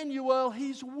Emmanuel.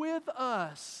 He's with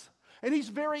us. And He's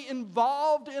very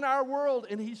involved in our world,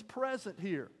 and He's present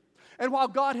here. And while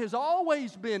God has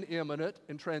always been immanent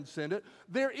and transcendent,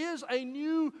 there is a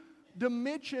new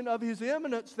dimension of His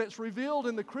immanence that's revealed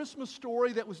in the Christmas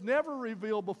story that was never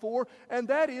revealed before, and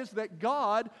that is that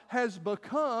God has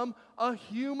become a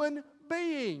human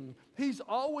being. He's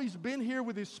always been here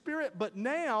with His Spirit, but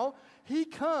now He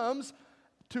comes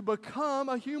to become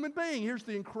a human being. Here's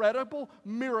the incredible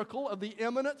miracle of the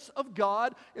immanence of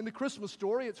God in the Christmas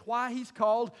story. It's why He's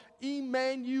called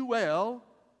Emmanuel.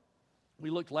 We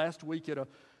looked last week at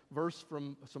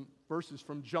some verses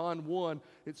from John 1.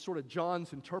 It's sort of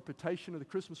John's interpretation of the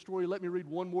Christmas story. Let me read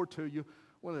one more to you.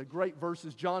 One of the great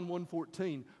verses, John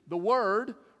 1:14. The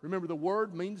Word, remember the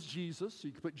Word means Jesus, so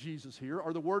you can put Jesus here,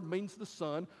 or the Word means the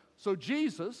Son. So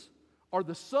Jesus, or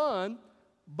the Son,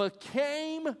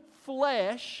 became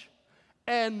flesh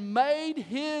and made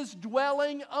His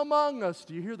dwelling among us.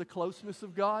 Do you hear the closeness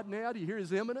of God now? Do you hear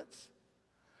His immanence?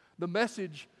 The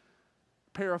Message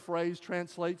paraphrase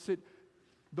translates it,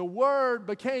 the Word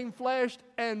became flesh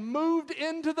and moved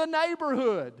into the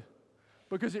neighborhood,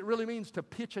 because it really means to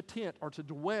pitch a tent or to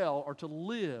dwell or to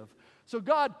live. So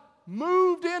God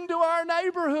moved into our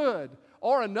neighborhood.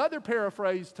 Or another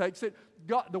paraphrase takes it,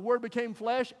 God, the Word became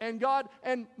flesh and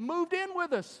moved in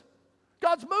with us.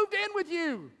 God's moved in with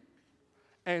you.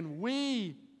 And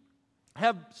we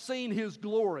have seen His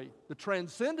glory. The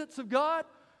transcendence of God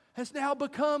has now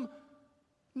become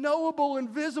knowable and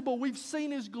visible. We've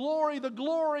seen His glory, the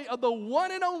glory of the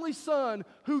one and only Son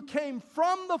who came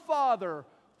from the Father,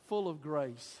 full of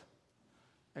grace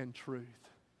and truth.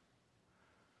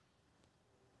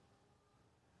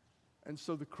 And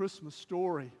so the Christmas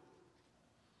story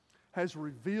has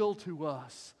revealed to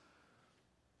us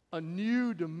a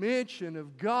new dimension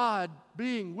of God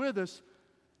being with us.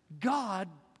 God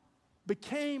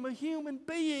became a human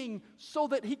being so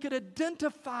that He could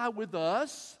identify with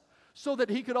us, so that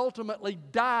He could ultimately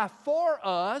die for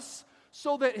us,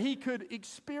 so that He could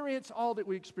experience all that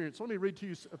we experience. Let me read to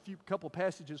you a couple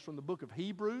passages from the book of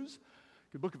Hebrews.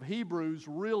 The book of Hebrews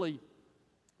really,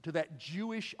 to that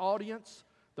Jewish audience,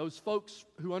 those folks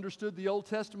who understood the Old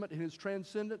Testament and His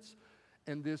transcendence,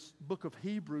 and this book of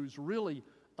Hebrews really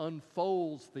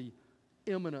unfolds the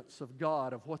immanence of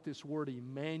God, of what this word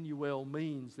Emmanuel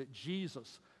means, that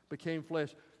Jesus became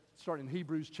flesh. Starting in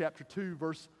Hebrews chapter 2,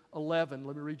 verse 11.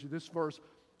 Let me read you this verse.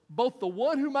 Both the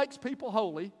one who makes people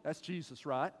holy, that's Jesus,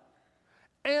 right?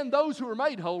 And those who are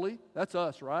made holy, that's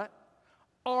us, right?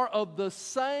 Are of the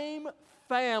same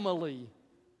family.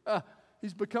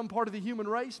 He's become part of the human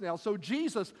race now. So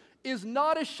Jesus is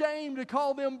not ashamed to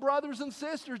call them brothers and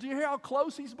sisters. Do you hear how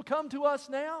close He's become to us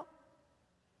now?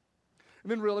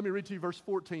 And then let me read to you verse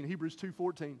 14, Hebrews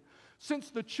 2:14.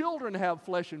 Since the children have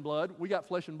flesh and blood, we got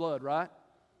flesh and blood, right?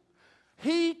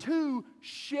 He too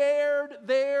shared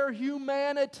their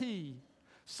humanity,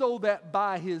 so that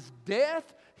by his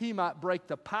death he might break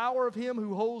the power of him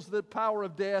who holds the power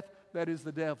of death, that is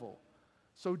the devil.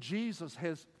 So Jesus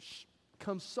has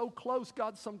come so close,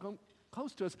 God's come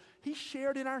close to us. He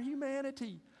shared in our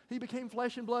humanity. He became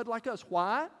flesh and blood like us.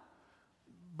 Why?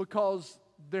 Because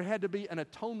there had to be an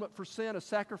atonement for sin, a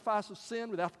sacrifice of sin.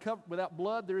 Without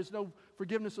blood, there is no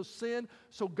forgiveness of sin.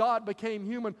 So God became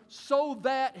human so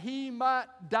that he might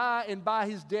die and by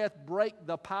his death break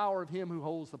the power of him who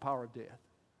holds the power of death.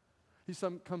 He's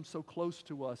come so close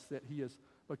to us that he has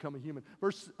become a human.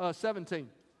 Verse 17.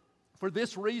 For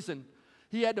this reason,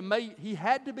 he had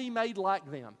to be made like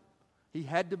them. He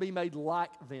had to be made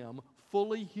like them,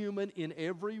 fully human in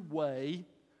every way,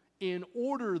 in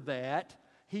order that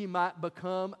he might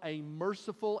become a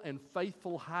merciful and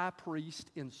faithful high priest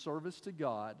in service to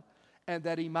God, and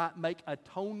that he might make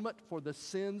atonement for the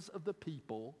sins of the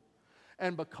people.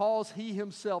 And because he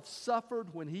himself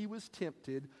suffered when he was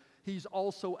tempted, he's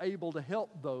also able to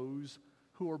help those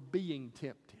who are being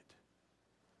tempted.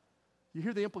 You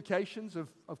hear the implications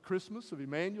of Christmas, of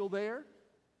Emmanuel there?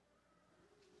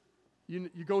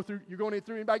 You're going through,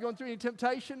 anybody going through any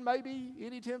temptation? Maybe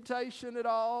any temptation at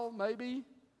all? Maybe.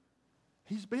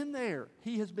 He's been there.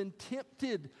 He has been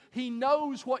tempted. He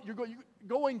knows what you're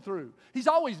going through. He's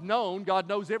always known. God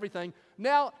knows everything.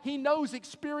 Now he knows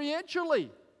experientially.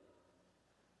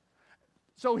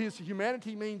 So his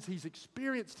humanity means he's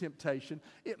experienced temptation.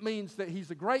 It means that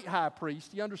he's a great high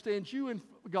priest. He understands you and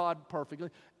God perfectly,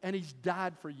 and he's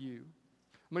died for you.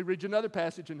 Let me read you another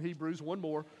passage in Hebrews, one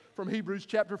more, from Hebrews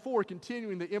chapter 4,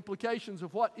 continuing the implications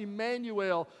of what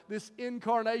Emmanuel, this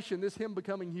incarnation, this him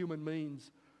becoming human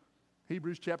means.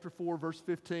 Hebrews chapter 4, verse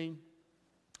 15.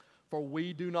 For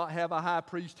we do not have a high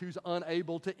priest who's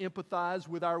unable to empathize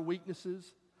with our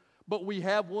weaknesses, but we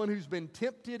have one who's been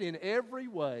tempted in every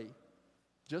way,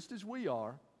 just as we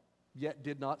are, yet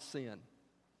did not sin.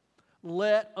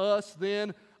 Let us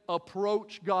then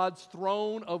approach God's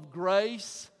throne of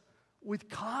grace with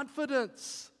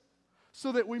confidence,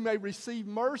 so that we may receive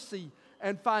mercy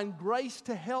and find grace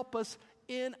to help us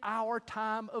in our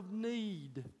time of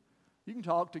need. You can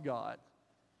talk to God.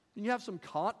 You can have some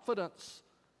confidence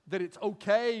that it's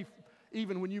okay,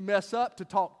 even when you mess up, to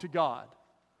talk to God,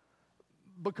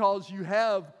 because you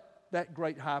have that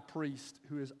great high priest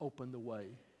who has opened the way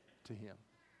to him.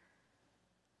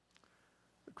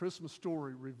 The Christmas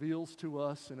story reveals to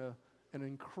us in an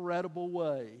incredible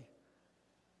way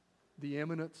the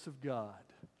immanence of God,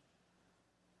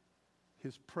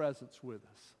 his presence with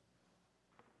us.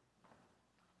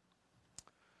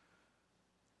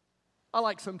 I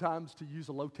like sometimes to use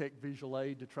a low-tech visual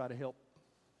aid to try to help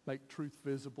make truth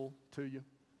visible to you.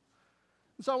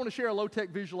 And so I want to share a low-tech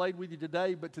visual aid with you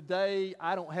today, but today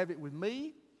I don't have it with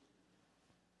me.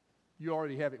 You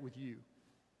already have it with you.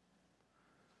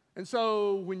 And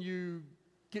so when you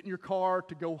get in your car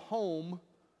to go home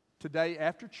today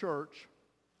after church,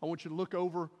 I want you to look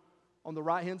over on the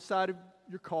right-hand side of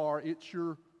your car. It's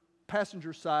your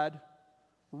passenger side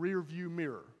rear view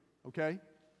mirror, okay?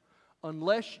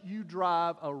 Unless you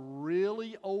drive a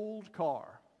really old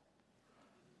car,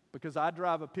 because I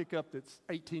drive a pickup that's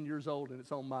 18 years old and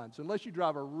it's on mine. So unless you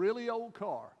drive a really old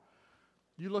car,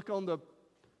 you look on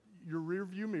your rear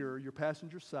view mirror, your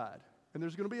passenger side, and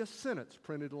there's going to be a sentence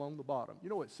printed along the bottom. You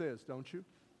know what it says, don't you?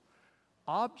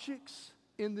 Objects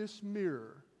in this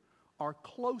mirror are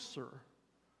closer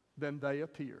than they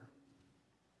appear.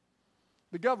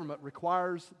 The government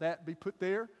requires that be put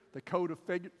there. The Code of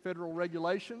Federal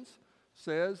Regulations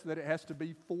says that it has to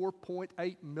be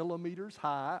 4.8 millimeters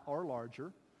high or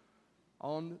larger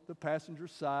on the passenger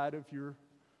side of your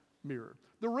mirror.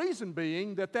 The reason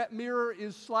being that mirror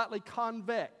is slightly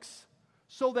convex,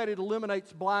 so that it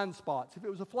eliminates blind spots. If it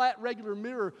was a flat, regular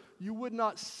mirror, you would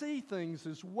not see things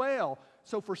as well.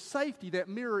 So for safety, that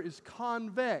mirror is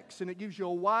convex, and it gives you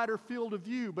a wider field of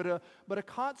view. But a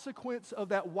consequence of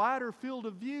that wider field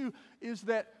of view is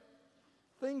that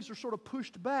things are sort of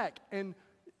pushed back. And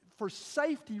for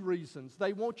safety reasons,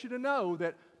 they want you to know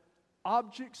that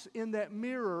objects in that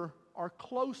mirror are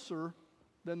closer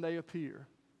than they appear.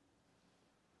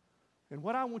 And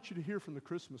what I want you to hear from the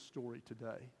Christmas story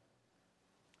today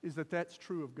is that that's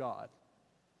true of God.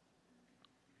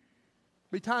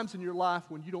 There'll be times in your life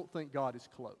when you don't think God is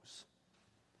close.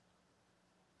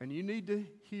 And you need to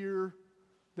hear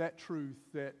that truth,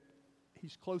 that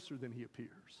he's closer than he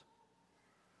appears.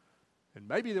 And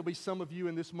maybe there'll be some of you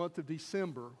in this month of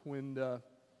December when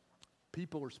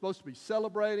people are supposed to be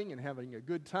celebrating and having a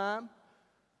good time,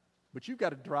 But you've got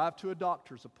to drive to a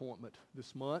doctor's appointment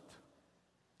this month,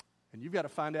 and you've got to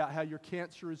find out how your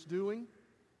cancer is doing.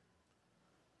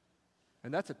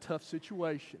 And that's a tough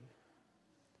situation.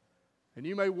 And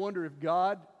you may wonder if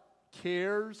God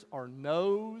cares or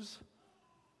knows,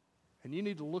 and you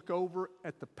need to look over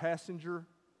at the passenger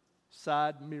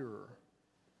side mirror.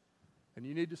 And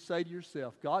you need to say to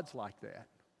yourself, God's like that.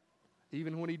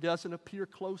 Even when He doesn't appear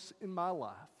close in my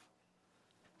life,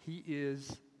 He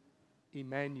is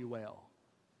Emmanuel,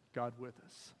 God with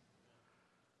us.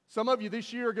 Some of you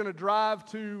this year are going to drive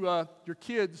to your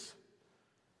kids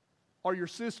or your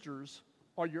sisters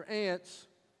or your aunts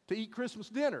to eat Christmas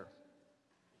dinner.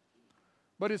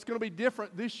 But it's going to be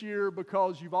different this year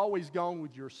because you've always gone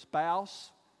with your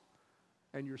spouse,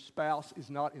 and your spouse is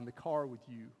not in the car with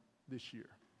you this year.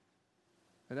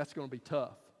 And that's going to be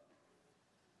tough.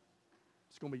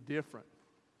 It's going to be different.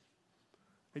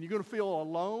 And you're going to feel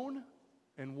alone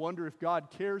and wonder if God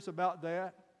cares about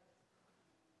that.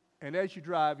 And as you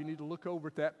drive, you need to look over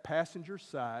at that passenger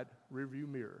side rearview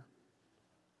mirror.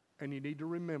 And you need to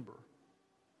remember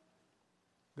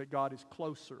that God is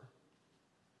closer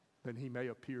than He may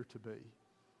appear to be.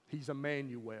 He's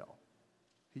Emmanuel.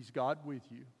 He's God with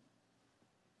you.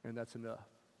 And that's enough.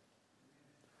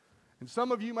 And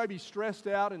some of you may be stressed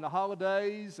out in the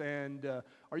holidays,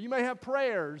 or you may have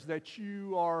prayers that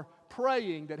you are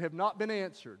praying that have not been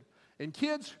answered. And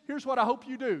kids, here's what I hope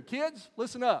you do. Kids,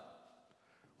 listen up.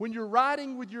 When you're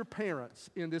riding with your parents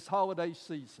in this holiday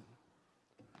season,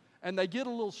 and they get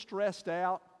a little stressed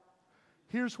out,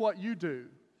 here's what you do.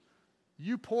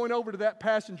 You point over to that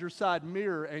passenger side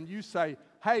mirror and you say,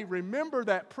 hey, remember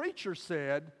that preacher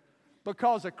said,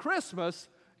 because of Christmas,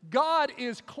 God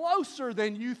is closer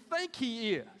than you think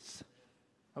He is.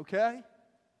 Okay?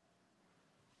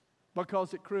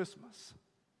 Because at Christmas,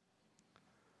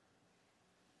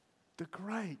 the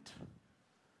great,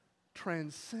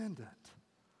 transcendent,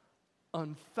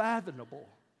 unfathomable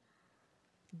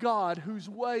God, whose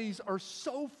ways are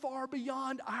so far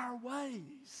beyond our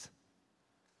ways,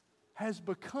 has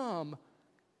become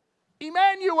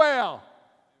Emmanuel,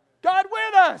 God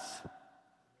with us.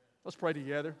 Let's pray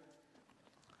together.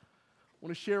 I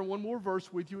want to share one more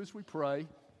verse with you as we pray.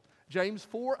 James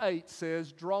 4:8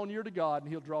 says, draw near to God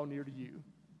and He'll draw near to you.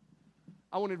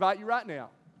 I want to invite you right now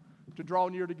to draw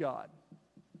near to God.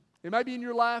 It may be in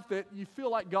your life that you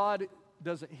feel like God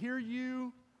doesn't hear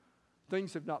you,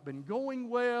 things have not been going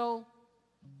well,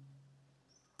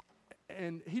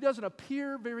 and He doesn't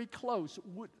appear very close.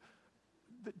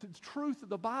 The truth of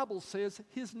the Bible says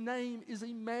His name is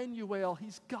Emmanuel.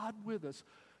 He's God with us.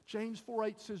 James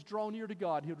 4:8 says, draw near to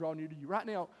God, He'll draw near to you. Right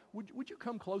now, would you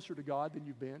come closer to God than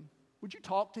you've been? Would you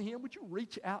talk to Him? Would you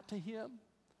reach out to Him?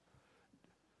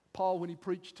 Paul, when he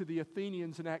preached to the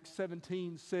Athenians in Acts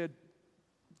 17, said,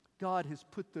 God has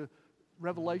put the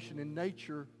revelation in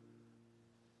nature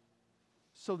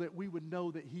so that we would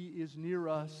know that He is near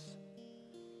us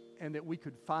and that we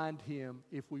could find Him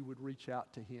if we would reach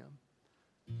out to Him.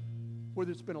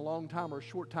 Whether it's been a long time or a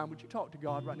short time, would you talk to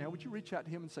God right now? Would you reach out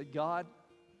to Him and say, God,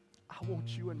 I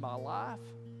want You in my life.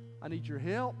 I need Your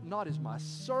help, not as my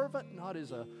servant, not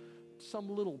as some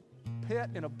little pet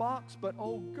in a box, but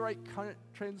oh, great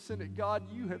transcendent God,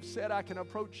 You have said I can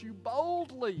approach You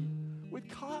boldly with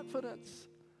confidence.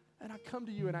 And I come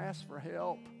to You and ask for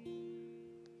help.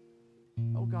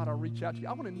 Oh God, I'll reach out to You.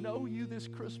 I want to know You this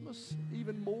Christmas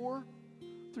even more.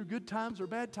 Through good times or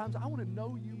bad times, I want to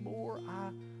know You more.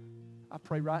 I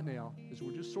pray right now, as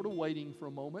we're just sort of waiting for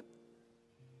a moment,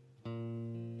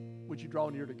 would you draw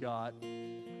near to God?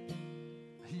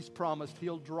 He's promised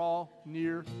He'll draw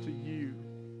near to you.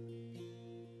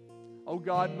 Oh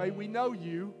God, may we know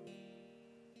You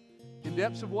in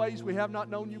depths of ways we have not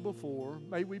known You before.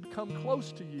 May we become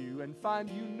close to You and find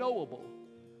You knowable,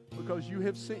 because You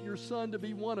have sent Your Son to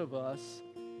be one of us,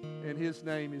 and His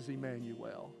name is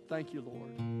Emmanuel. Thank You,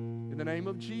 Lord. In the name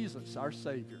of Jesus, our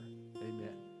Savior,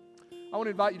 amen. I want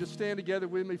to invite you to stand together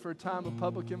with me for a time of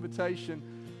public invitation.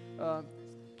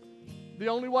 The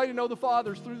only way to know the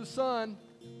Father is through the Son.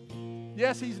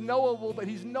 Yes, He's knowable, but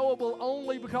He's knowable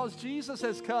only because Jesus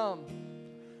has come.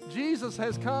 Jesus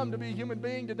has come to be a human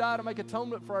being, to die, to make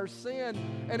atonement for our sin.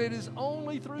 And it is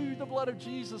only through the blood of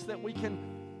Jesus that we can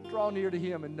draw near to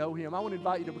Him and know Him. I want to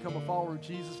invite you to become a follower of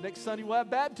Jesus. Next Sunday we'll have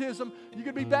baptism. You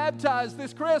can be baptized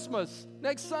this Christmas.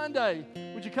 Next Sunday,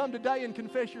 would you come today and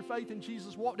confess your faith in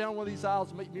Jesus? Walk down one of these aisles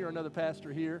and meet me or another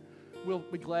pastor here. We'll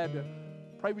be glad to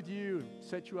pray with you and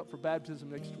set you up for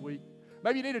baptism next week.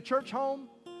 Maybe you need a church home.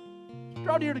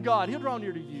 Draw near to God. He'll draw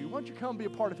near to you. Why don't you come be a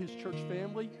part of His church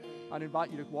family? I'd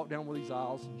invite you to walk down one of these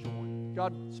aisles and join.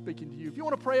 God speaking to you. If you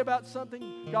want to pray about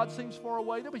something, God seems far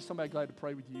away, there'll be somebody glad to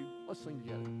pray with you. Let's sing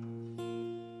together.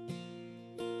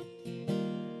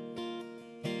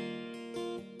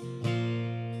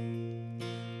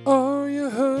 Are you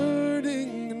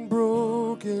hurting and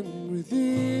broken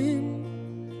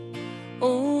within?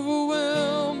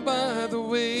 Overwhelmed by the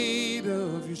weight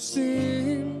of your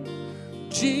sin?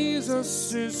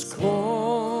 Jesus is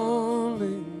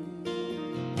calling.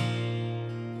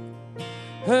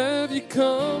 Have you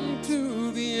come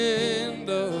to the end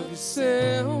of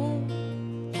yourself?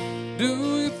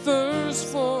 Do you thirst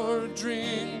for a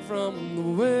drink from the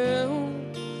well?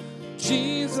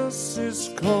 Jesus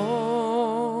is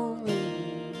calling.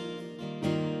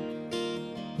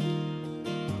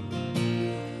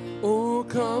 Oh,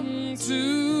 come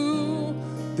to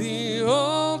the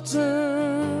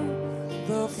altar.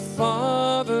 The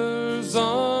Father's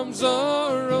arms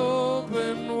are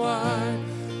open wide.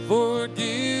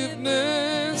 Forgiveness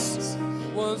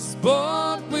was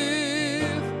bought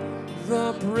with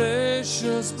the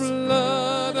precious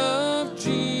blood of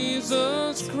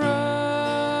Jesus Christ.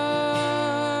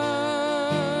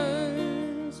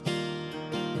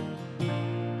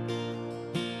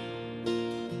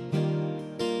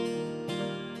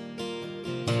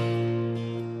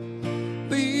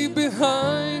 Leave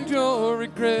behind your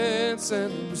regrets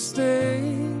and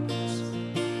mistakes.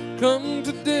 Come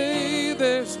today,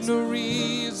 there's no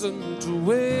reason to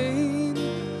wait.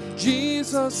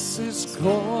 Jesus is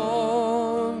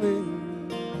calling.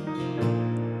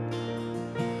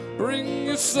 Bring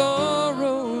your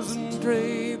sorrows and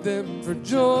trade them for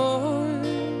joy.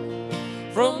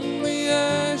 From the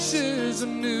ashes a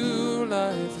new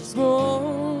life is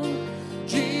born.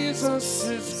 Jesus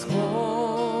is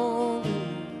calling.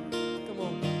 Come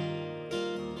on.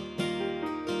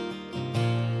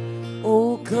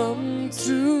 Oh, come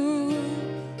to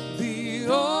the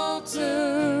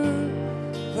altar.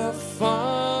 The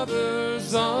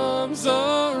Father's arms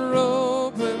are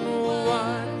open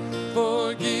wide.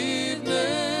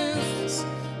 Forgiveness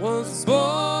was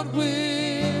bought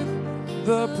with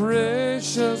the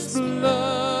precious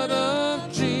blood of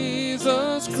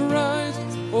Jesus Christ.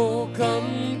 Oh,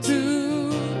 come to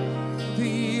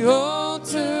the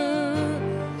altar.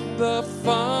 The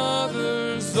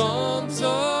Father's arms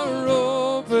are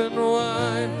open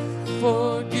wide.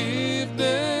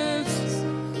 Forgiveness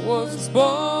was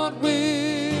bought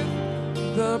with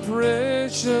the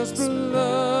precious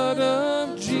blood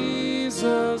of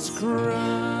Jesus Christ.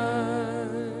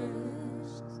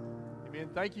 Amen.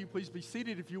 Thank you. Please be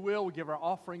seated if you will. We give our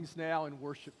offerings now in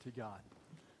worship to God.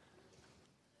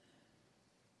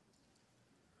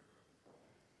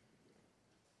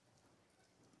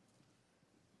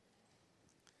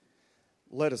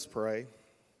 Let us pray.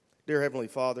 Dear Heavenly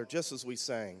Father, just as we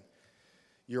sang,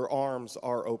 your arms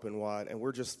are open wide, and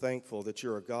we're just thankful that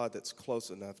you're a God that's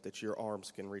close enough that your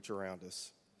arms can reach around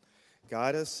us.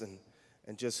 Guide us and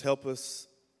just help us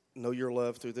know your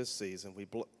love through this season. We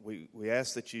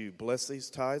ask that you bless these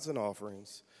tithes and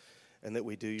offerings and that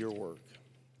we do your work.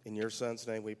 In your Son's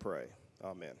name we pray.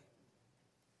 Amen.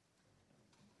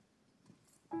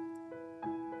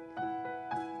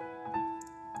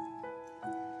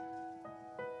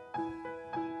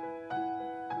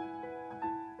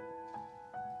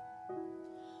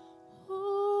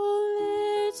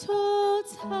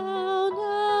 Town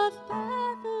of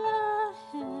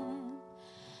Bethlehem,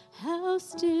 how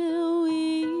still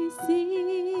we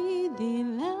see thee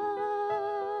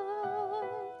lie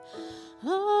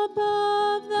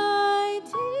above thy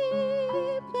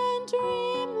deep and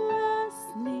dreamless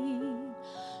sleep.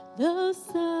 The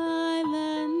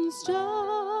silent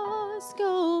stars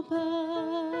go by,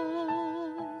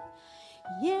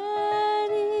 yet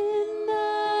in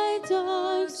thy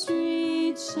dark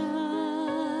street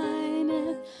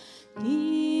shineth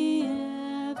the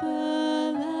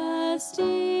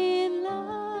everlasting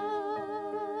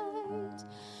light.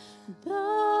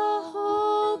 The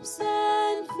hopes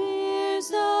and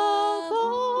fears of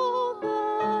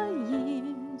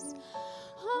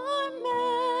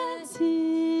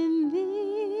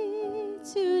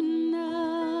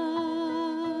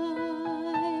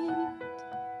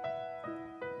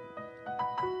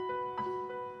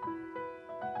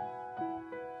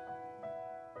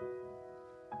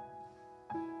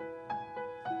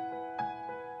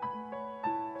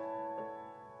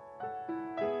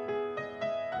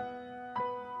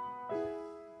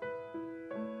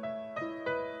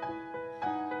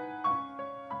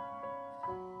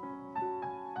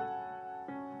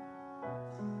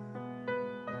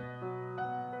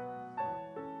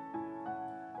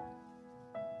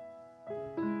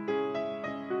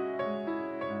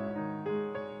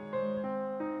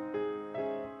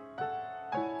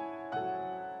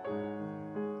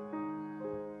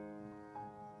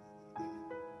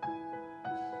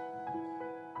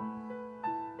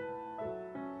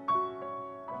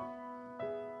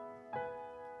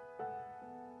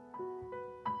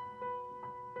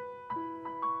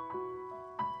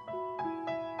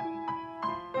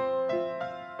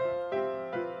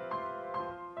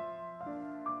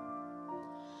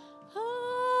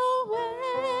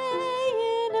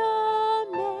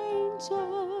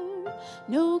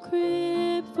no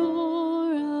crib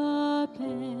for a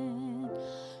bed.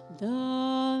 The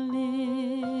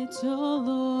little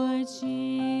Lord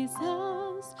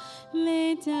Jesus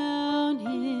laid down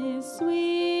his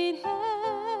sweet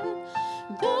head.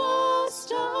 The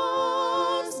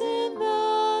stars in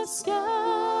the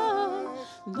sky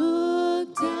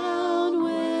looked down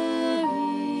where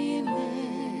he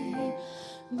lay.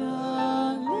 The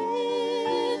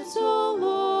little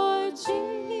Lord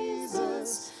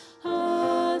Jesus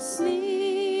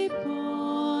asleep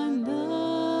on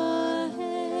the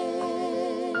hay.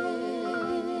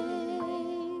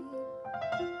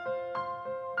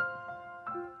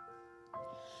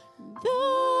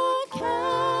 The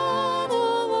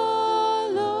cattle are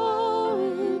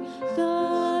lowing,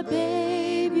 the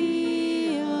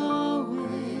baby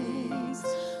awakes,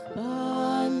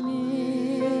 but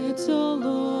little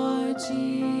Lord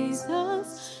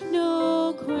Jesus,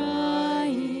 no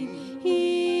crying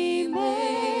he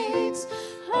makes.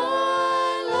 I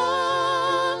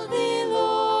love thee,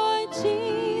 Lord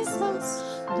Jesus,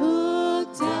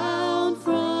 look down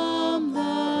from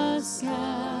the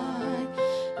sky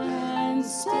and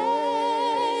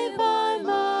stay by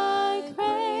my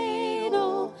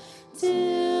cradle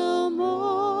till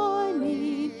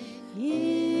morning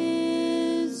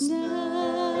is nigh.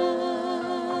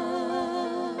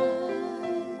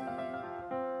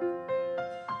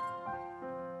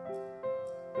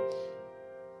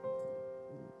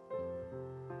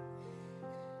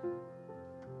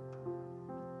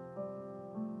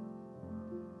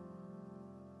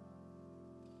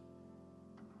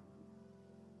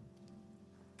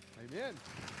 Amen.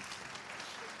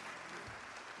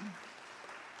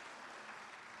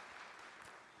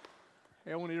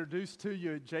 Hey, I want to introduce to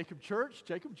you Jacob Church.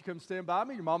 Jacob, would you come stand by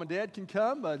me? Your mom and dad can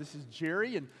come. This is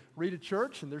Jerry and Rita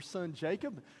Church and their son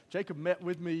Jacob. Jacob met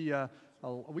with me a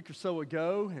week or so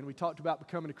ago, and we talked about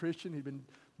becoming a Christian. He'd been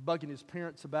bugging his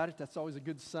parents about it. That's always a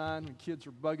good sign when kids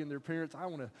are bugging their parents. I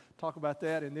want to talk about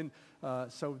that. And then,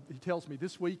 so he tells me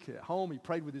this week at home, he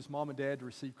prayed with his mom and dad to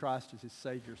receive Christ as his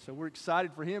Savior. So we're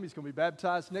excited for him. He's going to be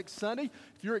baptized next Sunday.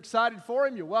 If you're excited for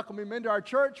him, you welcome him into our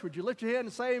church. Would you lift your hand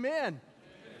and say amen?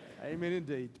 Amen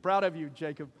indeed. Proud of you,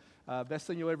 Jacob. Best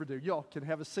thing you'll ever do. Y'all can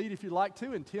have a seat if you'd like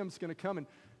to, and Tim's going to come and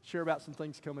share about some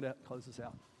things coming up. Close us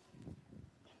out.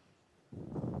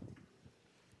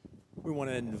 We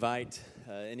want to invite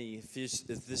if this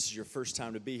is your first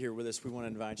time to be here with us, we want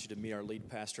to invite you to meet our lead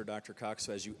pastor, Dr. Cox.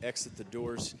 So as you exit the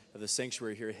doors of the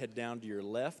sanctuary here, head down to your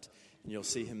left, and you'll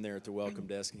see him there at the welcome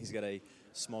desk. And he's got a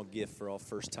small gift for all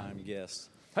first-time guests.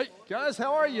 Hey, guys,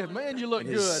 how are you? Man, you look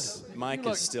And good. his mic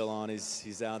is still on.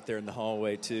 He's out there in the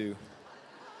hallway, too.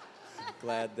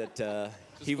 Glad that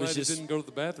he was just didn't go to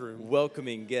the bathroom.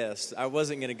 welcoming guests. I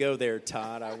wasn't going to go there,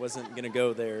 Todd. I wasn't going to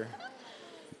go there.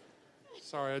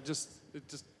 Sorry,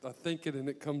 I think it and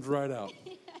it comes right out.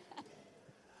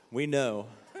 We know.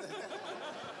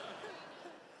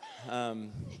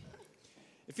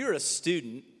 If you're a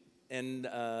student and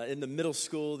in the middle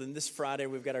school, then this Friday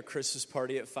we've got our Christmas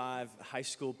party at 5, high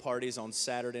school parties on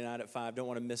Saturday night at 5. Don't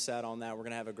want to miss out on that. We're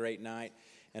going to have a great night.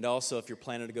 And also, if you're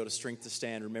planning to go to Strength to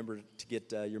Stand, remember to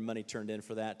get your money turned in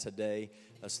for that today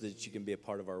so that you can be a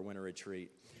part of our winter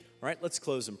retreat. All right, let's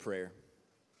close in prayer.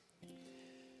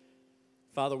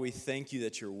 Father, we thank you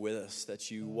that you're with us,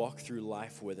 that you walk through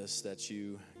life with us, that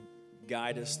you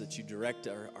guide us, that you direct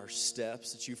our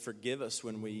steps, that you forgive us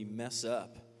when we mess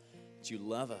up, that you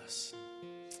love us.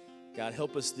 God,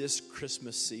 help us this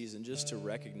Christmas season just to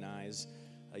recognize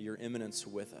your immanence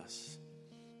with us.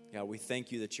 God, we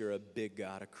thank you that you're a big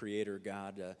God, a creator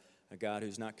God, a God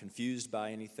who's not confused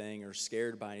by anything or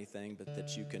scared by anything, but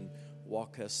that you can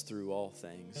walk us through all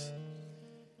things.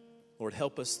 Lord,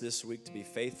 help us this week to be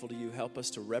faithful to you. Help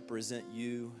us to represent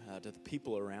you to the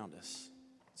people around us.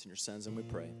 It's in your Son's name we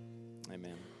pray.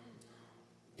 Amen.